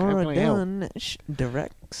wrong? How Nora can I help? Dunn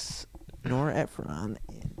directs Nora Ephron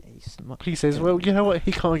in a smut. He says, well, you know what?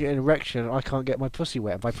 He can't get an erection. I can't get my pussy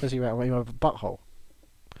wet. By pussy wet, I mean my butthole.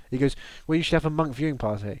 He goes, well, you should have a monk viewing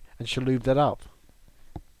party, and she'll lube that up.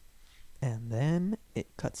 And then it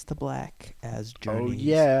cuts to black as Oh, Journey's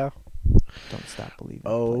yeah. Don't Stop Believing.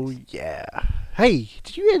 Oh, plays. yeah. Hey,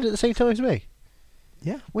 did you end at the same time as me?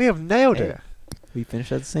 Yeah. We have nailed Hey. it. We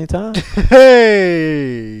finished at the same time.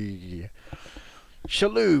 Hey!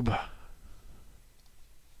 Shaloob.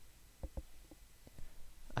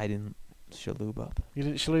 I didn't shaloob up. You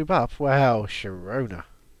didn't shaloob up? Well, Sharona.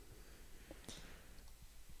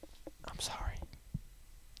 I'm sorry.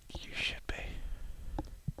 You should be.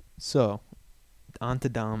 So, on to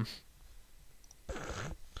Dom.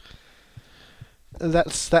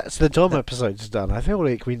 That's the Dom episode's done. I feel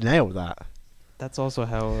like we nailed that. That's also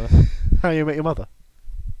how... How you met your mother?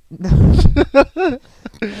 That's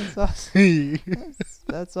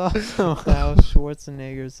also how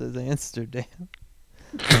Schwarzenegger says Amsterdam.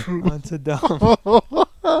 On to Dom.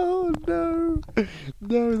 Oh, no.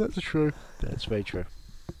 No, that's true. That's very true.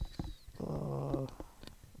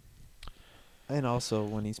 And also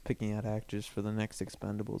when he's picking out actors for the next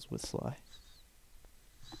Expendables with Sly.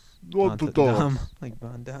 On to Dom. Like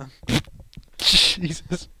Von Damme.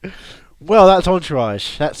 Jesus. Well, that's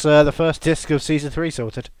Entourage. That's the first disc of season 3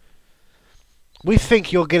 sorted. We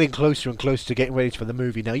think you're getting closer and closer to getting ready for the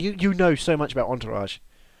movie now. You know so much about Entourage.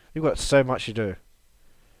 You've got so much to do.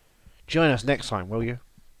 Join us next time, will you?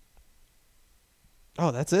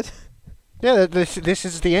 Oh, that's it? Yeah, this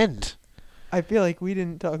is the end. I feel like we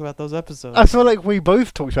didn't talk about those episodes. I feel like we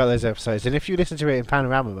both talked about those episodes, and if you listen to it in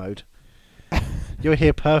panorama mode, you'll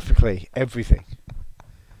hear perfectly everything.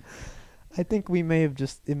 I think it may have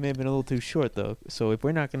been a little too short, though. So if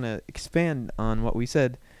we're not going to expand on what we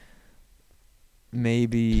said,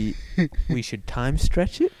 maybe we should time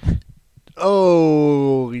stretch it?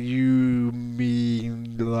 Oh, you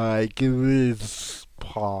mean like this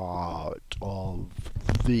part of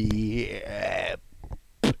the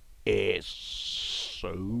episode?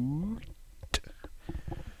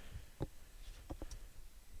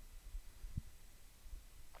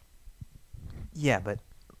 Yeah, but,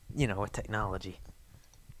 with technology.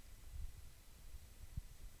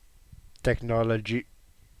 Technology.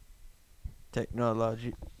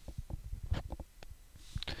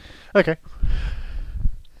 Okay.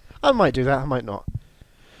 I might do that, I might not.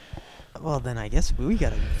 Well, then I guess we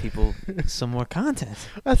gotta give people some more content.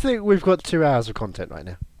 I think we've got 2 hours of content right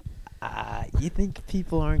now. You think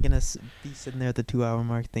people aren't gonna be sitting there at the 2-hour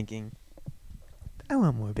mark thinking, I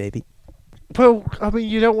want more, baby? Well, I mean,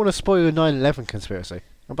 you don't want to spoil the 9/11 conspiracy.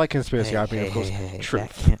 And by conspiracy, I mean, of course, truth.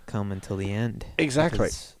 That can't come until the end. Exactly.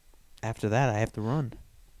 After that, I have to run.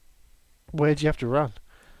 Where do you have to run?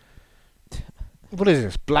 What is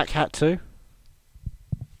this, Black Hat 2?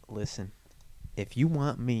 Listen, if you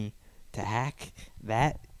want me to hack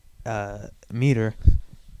that meter,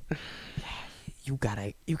 you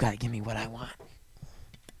gotta give me what I want.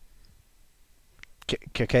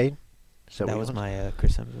 Cocaine? That was my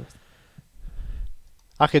Chris Hemsworth.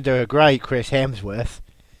 I could do a great Chris Hemsworth.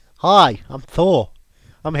 Hi, I'm Thor.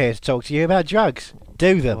 I'm here to talk to you about drugs.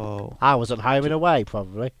 Do them. Whoa. I wasn't home and away,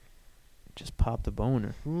 probably. Just popped a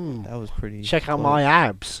boner. That was pretty... Check out close. my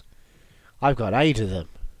abs. I've got 8 of them.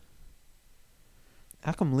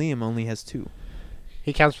 How come Liam only has 2?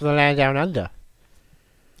 He comes from the land down under.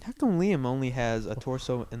 How come Liam only has a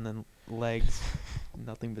torso and then legs,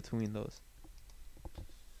 nothing between those?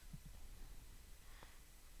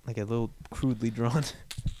 Like a little crudely drawn.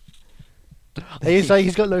 He's like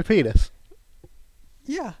he's got no penis.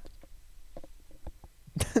 Yeah.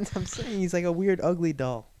 I'm saying he's like a weird, ugly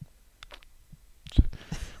doll.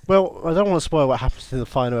 Well, I don't want to spoil what happens in the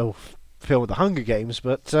final film of the Hunger Games,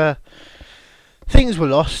 but things were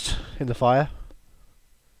lost in the fire.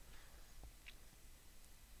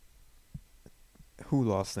 Who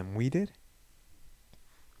lost them? We did?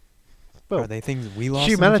 Well, are they things we lost?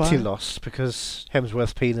 Humanity lost because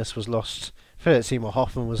Hemsworth's penis was lost. Philip Seymour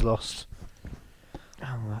Hoffman was lost.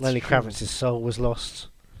 Oh, that's Lenny true. Kravitz's soul was lost.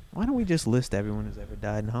 Why don't we just list everyone who's ever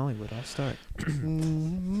died in Hollywood? I'll start. Rita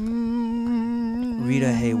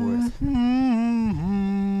Hayworth.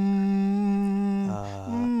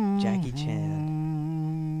 Jackie Chan.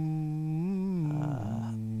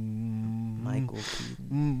 Michael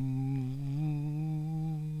Keaton.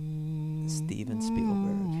 Steven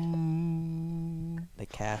Spielberg. The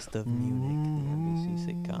cast of Munich, the NBC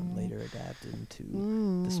sitcom later adapted into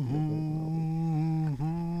the Spielberg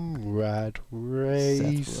movie. Rat Race.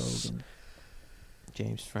 Seth Rogen.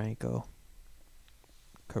 James Franco.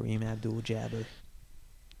 Kareem Abdul-Jabbar.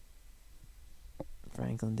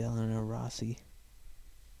 Franklin Delano Rossi.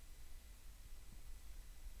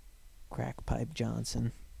 Crackpipe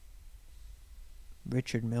Johnson.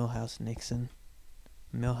 Richard Milhouse Nixon.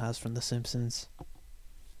 Milhouse from The Simpsons.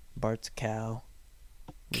 Bart's cow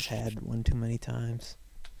was had one too many times.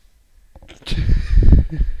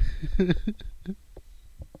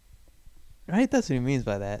 Right? That's what he means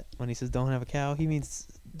by that. When he says don't have a cow, he means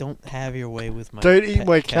don't have your way with my Don't eat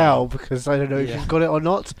my cow. cow because I don't know if you've got it or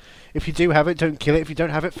not. If you do have it, don't kill it. If you don't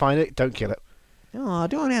have it, find it, don't kill it. Oh,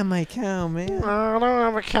 don't have my cow, man. I don't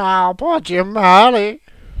have a cow. Poor Giamatti.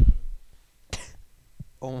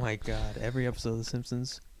 Oh my god, every episode of The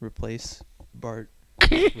Simpsons replace Bart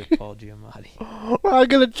with Paul Giamatti. I'm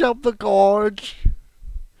gonna jump the gorge.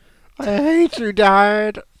 I hate you,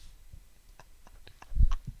 Dad.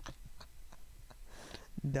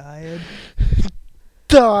 Died.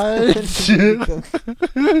 Dad.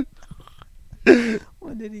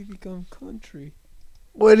 When did he become country?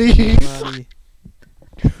 What do you... Giamatti.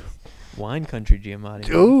 Wine country Giamatti.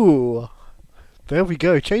 Ooh. There we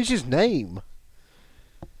go. Change his name.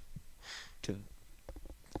 To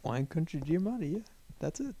Wine country Giamatti, yeah.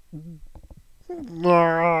 That's it.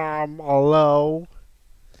 Hello.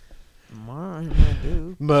 My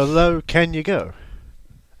dude. Merlot, can you go?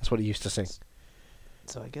 That's what he used to sing.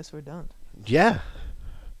 So I guess we're done. Yeah.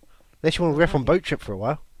 Unless you want to riff on Boat Trip for a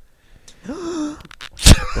while. The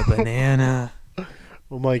banana.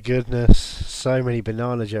 Oh my goodness. So many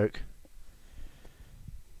banana joke.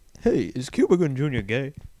 Hey, is Cuba Gooding Jr.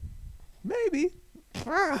 gay? Maybe.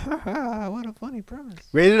 What a funny premise.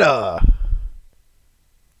 Rated R.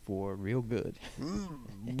 For real good.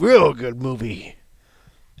 Real good movie.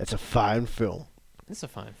 That's a fine film. It's a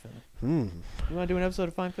fine film. Hmm. You want to do an episode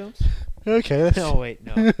of fine films? Okay, let's... No, wait,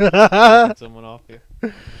 no. Get someone off here.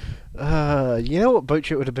 You know what Boat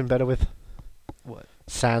Trip would have been better with? What?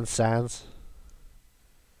 Sans.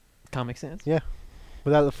 Comic Sans? Yeah.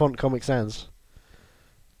 Without the font Comic Sans.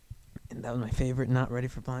 And that was my favorite not ready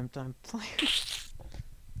for prime time player.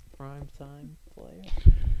 Prime time player?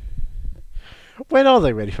 When are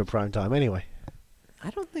they ready for prime time anyway? I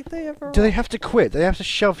don't think they ever Do they have to quit? They have to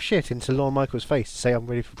shove shit into Lorne Michaels' face to say I'm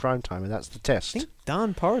ready for prime time, and that's the I test. think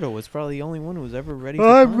Don Pardo was probably the only one who was ever ready for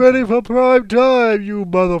I'm prime ready time. for prime time, you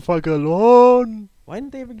motherfucker, Lorne! Why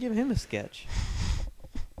didn't they ever give him a sketch?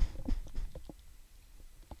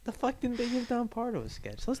 The fuck didn't they give Don Pardo a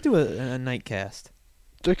sketch? Let's do a night cast.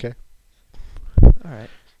 Okay. Alright.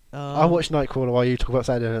 I'll watch Nightcrawler while you talk about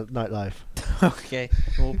Saturday Night Live. Okay,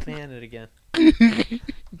 we'll pan it again.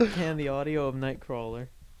 Pan the audio of Nightcrawler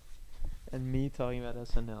and me talking about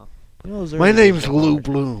SNL. You know, those My early name's days were Lou hard.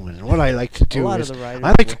 Bloom, and what I like to A do lot is of the writers I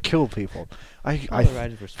like to were- kill people. a lot I of the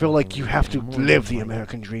writers were feel like smoking you weed have to and more live than the like-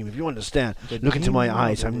 American dream. If you understand, The look into my dream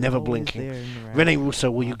eyes. of I'm it never was always blinking. there in the Rene rapids.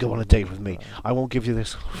 Russo, will you go on a date with me? I won't give you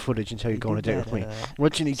this footage until you go on a date with me.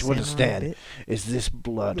 What you need to Samurai understand bit. is this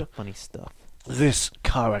blood, Real funny stuff. this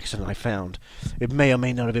car accident I found. It may or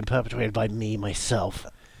may not have been perpetrated by me myself.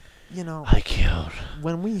 You know, I killed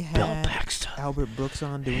when we Bill had Paxton. Albert Brooks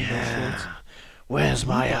on doing those shorts, Where's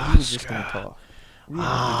we my thought he was just gonna Oscar? talk. We didn't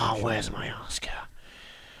think he was gonna Where's show my it. Oscar?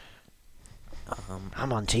 Um,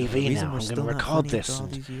 I'm on the TV reason now. we're I'm going still to not record funny this after all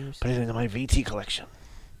and these years, put it into my VT collection.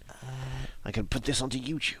 uh, I can put this onto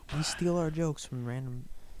YouTube. we steal our jokes from random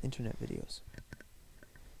internet videos.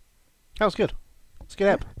 That was good. Let's get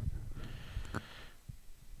up.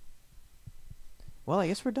 Well, I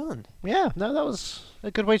guess we're done. Yeah, no, that was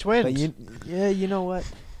a good way to end. But you know what?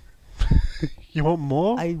 You want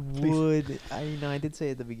more? I Please. would. I did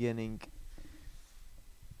say at the beginning.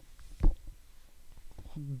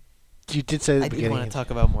 You did say at the I did beginning. want to talk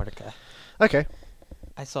about Mordecai. Okay,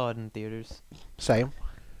 I saw it in theaters. same.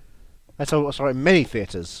 I saw it in many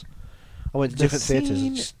theatres. I went to The different theatres. scene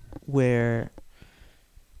and just- where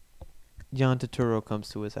John Turturro comes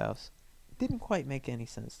to his house didn't quite make any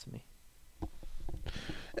sense to me.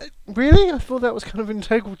 Really? I thought that was kind of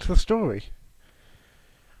integral to the story.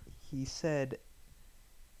 He said,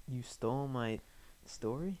 "You stole my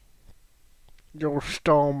story." You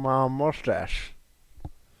stole my mustache.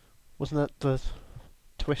 Wasn't that the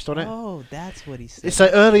twist on it? Oh, that's what he said. It's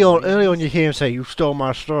like early on you hear him say, "You stole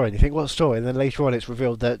my story," and you think, "What story?" And then later on, it's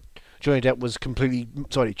revealed that Johnny Depp was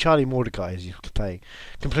Charlie Mordecai, as you could play,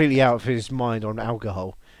 completely out of his mind on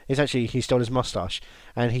alcohol. It's actually he stole his mustache,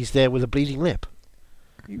 and he's there with a bleeding lip.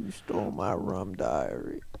 You stole my rum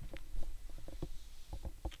diary.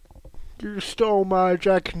 You stole my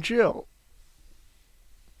Jack and Jill.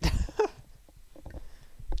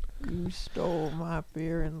 You stole my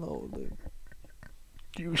fear and loathing.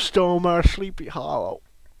 You stole my Sleepy Hollow.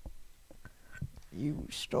 You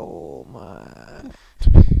stole my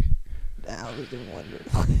Alice in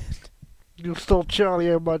Wonderland. You stole Charlie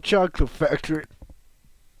and my chocolate factory.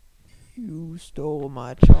 You stole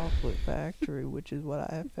my chocolate factory, which is what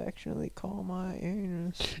I affectionately call my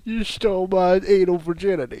anus. You stole my anal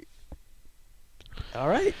virginity. All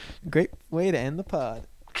right, great way to end the pod.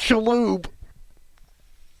 Shaloob.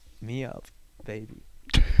 Me up, baby.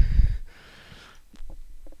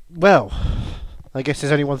 Well, I guess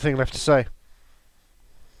there's only one thing left to say.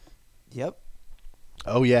 Yep.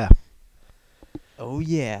 Oh yeah. Oh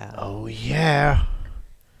yeah. Oh yeah.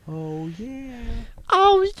 Oh yeah.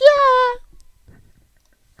 Oh yeah.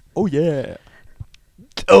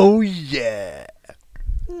 Oh yeah. Oh yeah.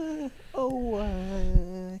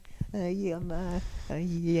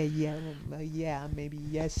 Yeah, maybe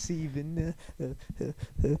yes, even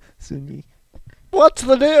Sunny. What's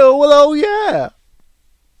the deal with oh yeah?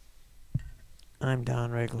 I'm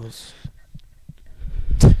Don Riggles.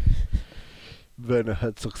 Werner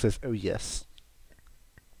Herzog says oh yes.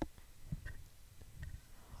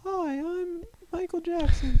 Hi, I'm Michael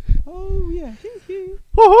Jackson. Oh yeah, hee hee.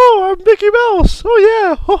 Ho ho, I'm Mickey Mouse. Oh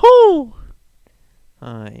yeah, ho ho.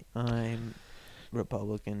 Hi, I'm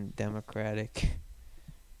Republican Democratic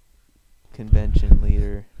Convention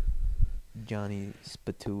Leader Johnny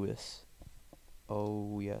Spatuis.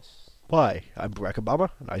 Oh yes. Hi, I'm Barack Obama,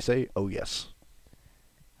 and I say oh yes.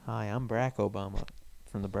 Hi, I'm Barack Obama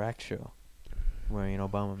from the Barack Show, wearing an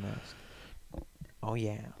Obama mask. Oh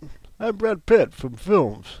yeah. I'm Brad Pitt from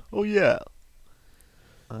films. Oh yeah.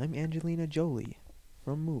 I'm Angelina Jolie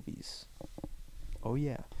from movies. Oh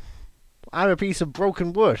yeah. I'm a piece of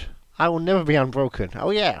broken wood. I will never be unbroken.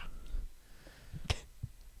 Oh yeah.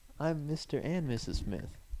 I'm Mr. and Mrs.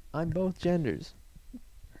 Smith. I'm both genders.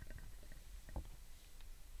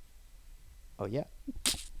 Oh yeah.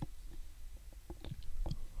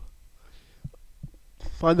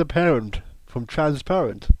 I'm the parent from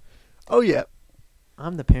Transparent. Oh yeah.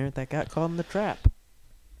 I'm the parent that got caught in the trap.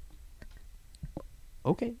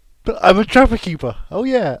 Okay. I'm a trapper keeper. Oh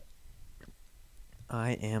yeah.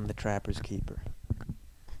 I am the trapper's keeper.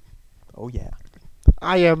 Oh yeah.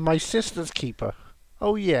 I am my sister's keeper.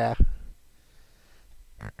 Oh yeah.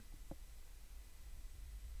 I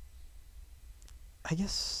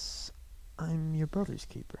guess I'm your brother's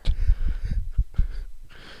keeper.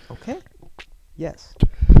 Okay? Yes.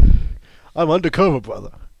 I'm undercover,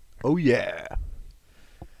 brother. Oh yeah.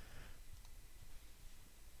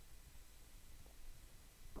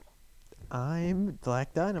 I'm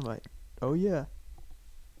Black Dynamite. Oh yeah.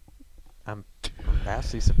 I'm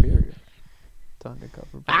vastly superior to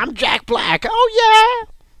undercover. I'm Jack Black. Oh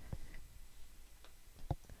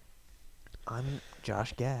yeah. I'm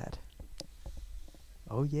Josh Gad.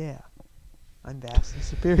 Oh yeah. I'm vastly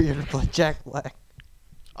superior to Jack Black.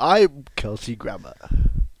 I'm Kelsey Grammer.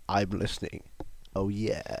 I'm listening. Oh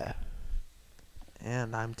yeah.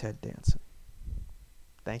 And I'm Ted Danson.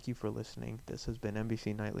 Thank you for listening. This has been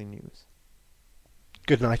NBC Nightly News.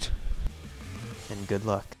 Good night. And good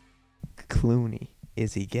luck. Clooney.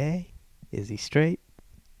 Is he gay? Is he straight?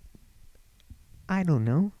 I don't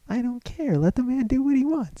know. I don't care. Let the man do what he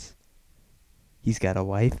wants. He's got a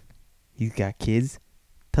wife. He's got kids.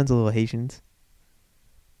 Tons of little Haitians.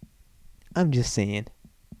 I'm just saying.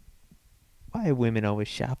 Why are women always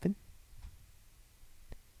shopping?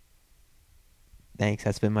 Thanks.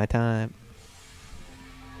 That's been my time.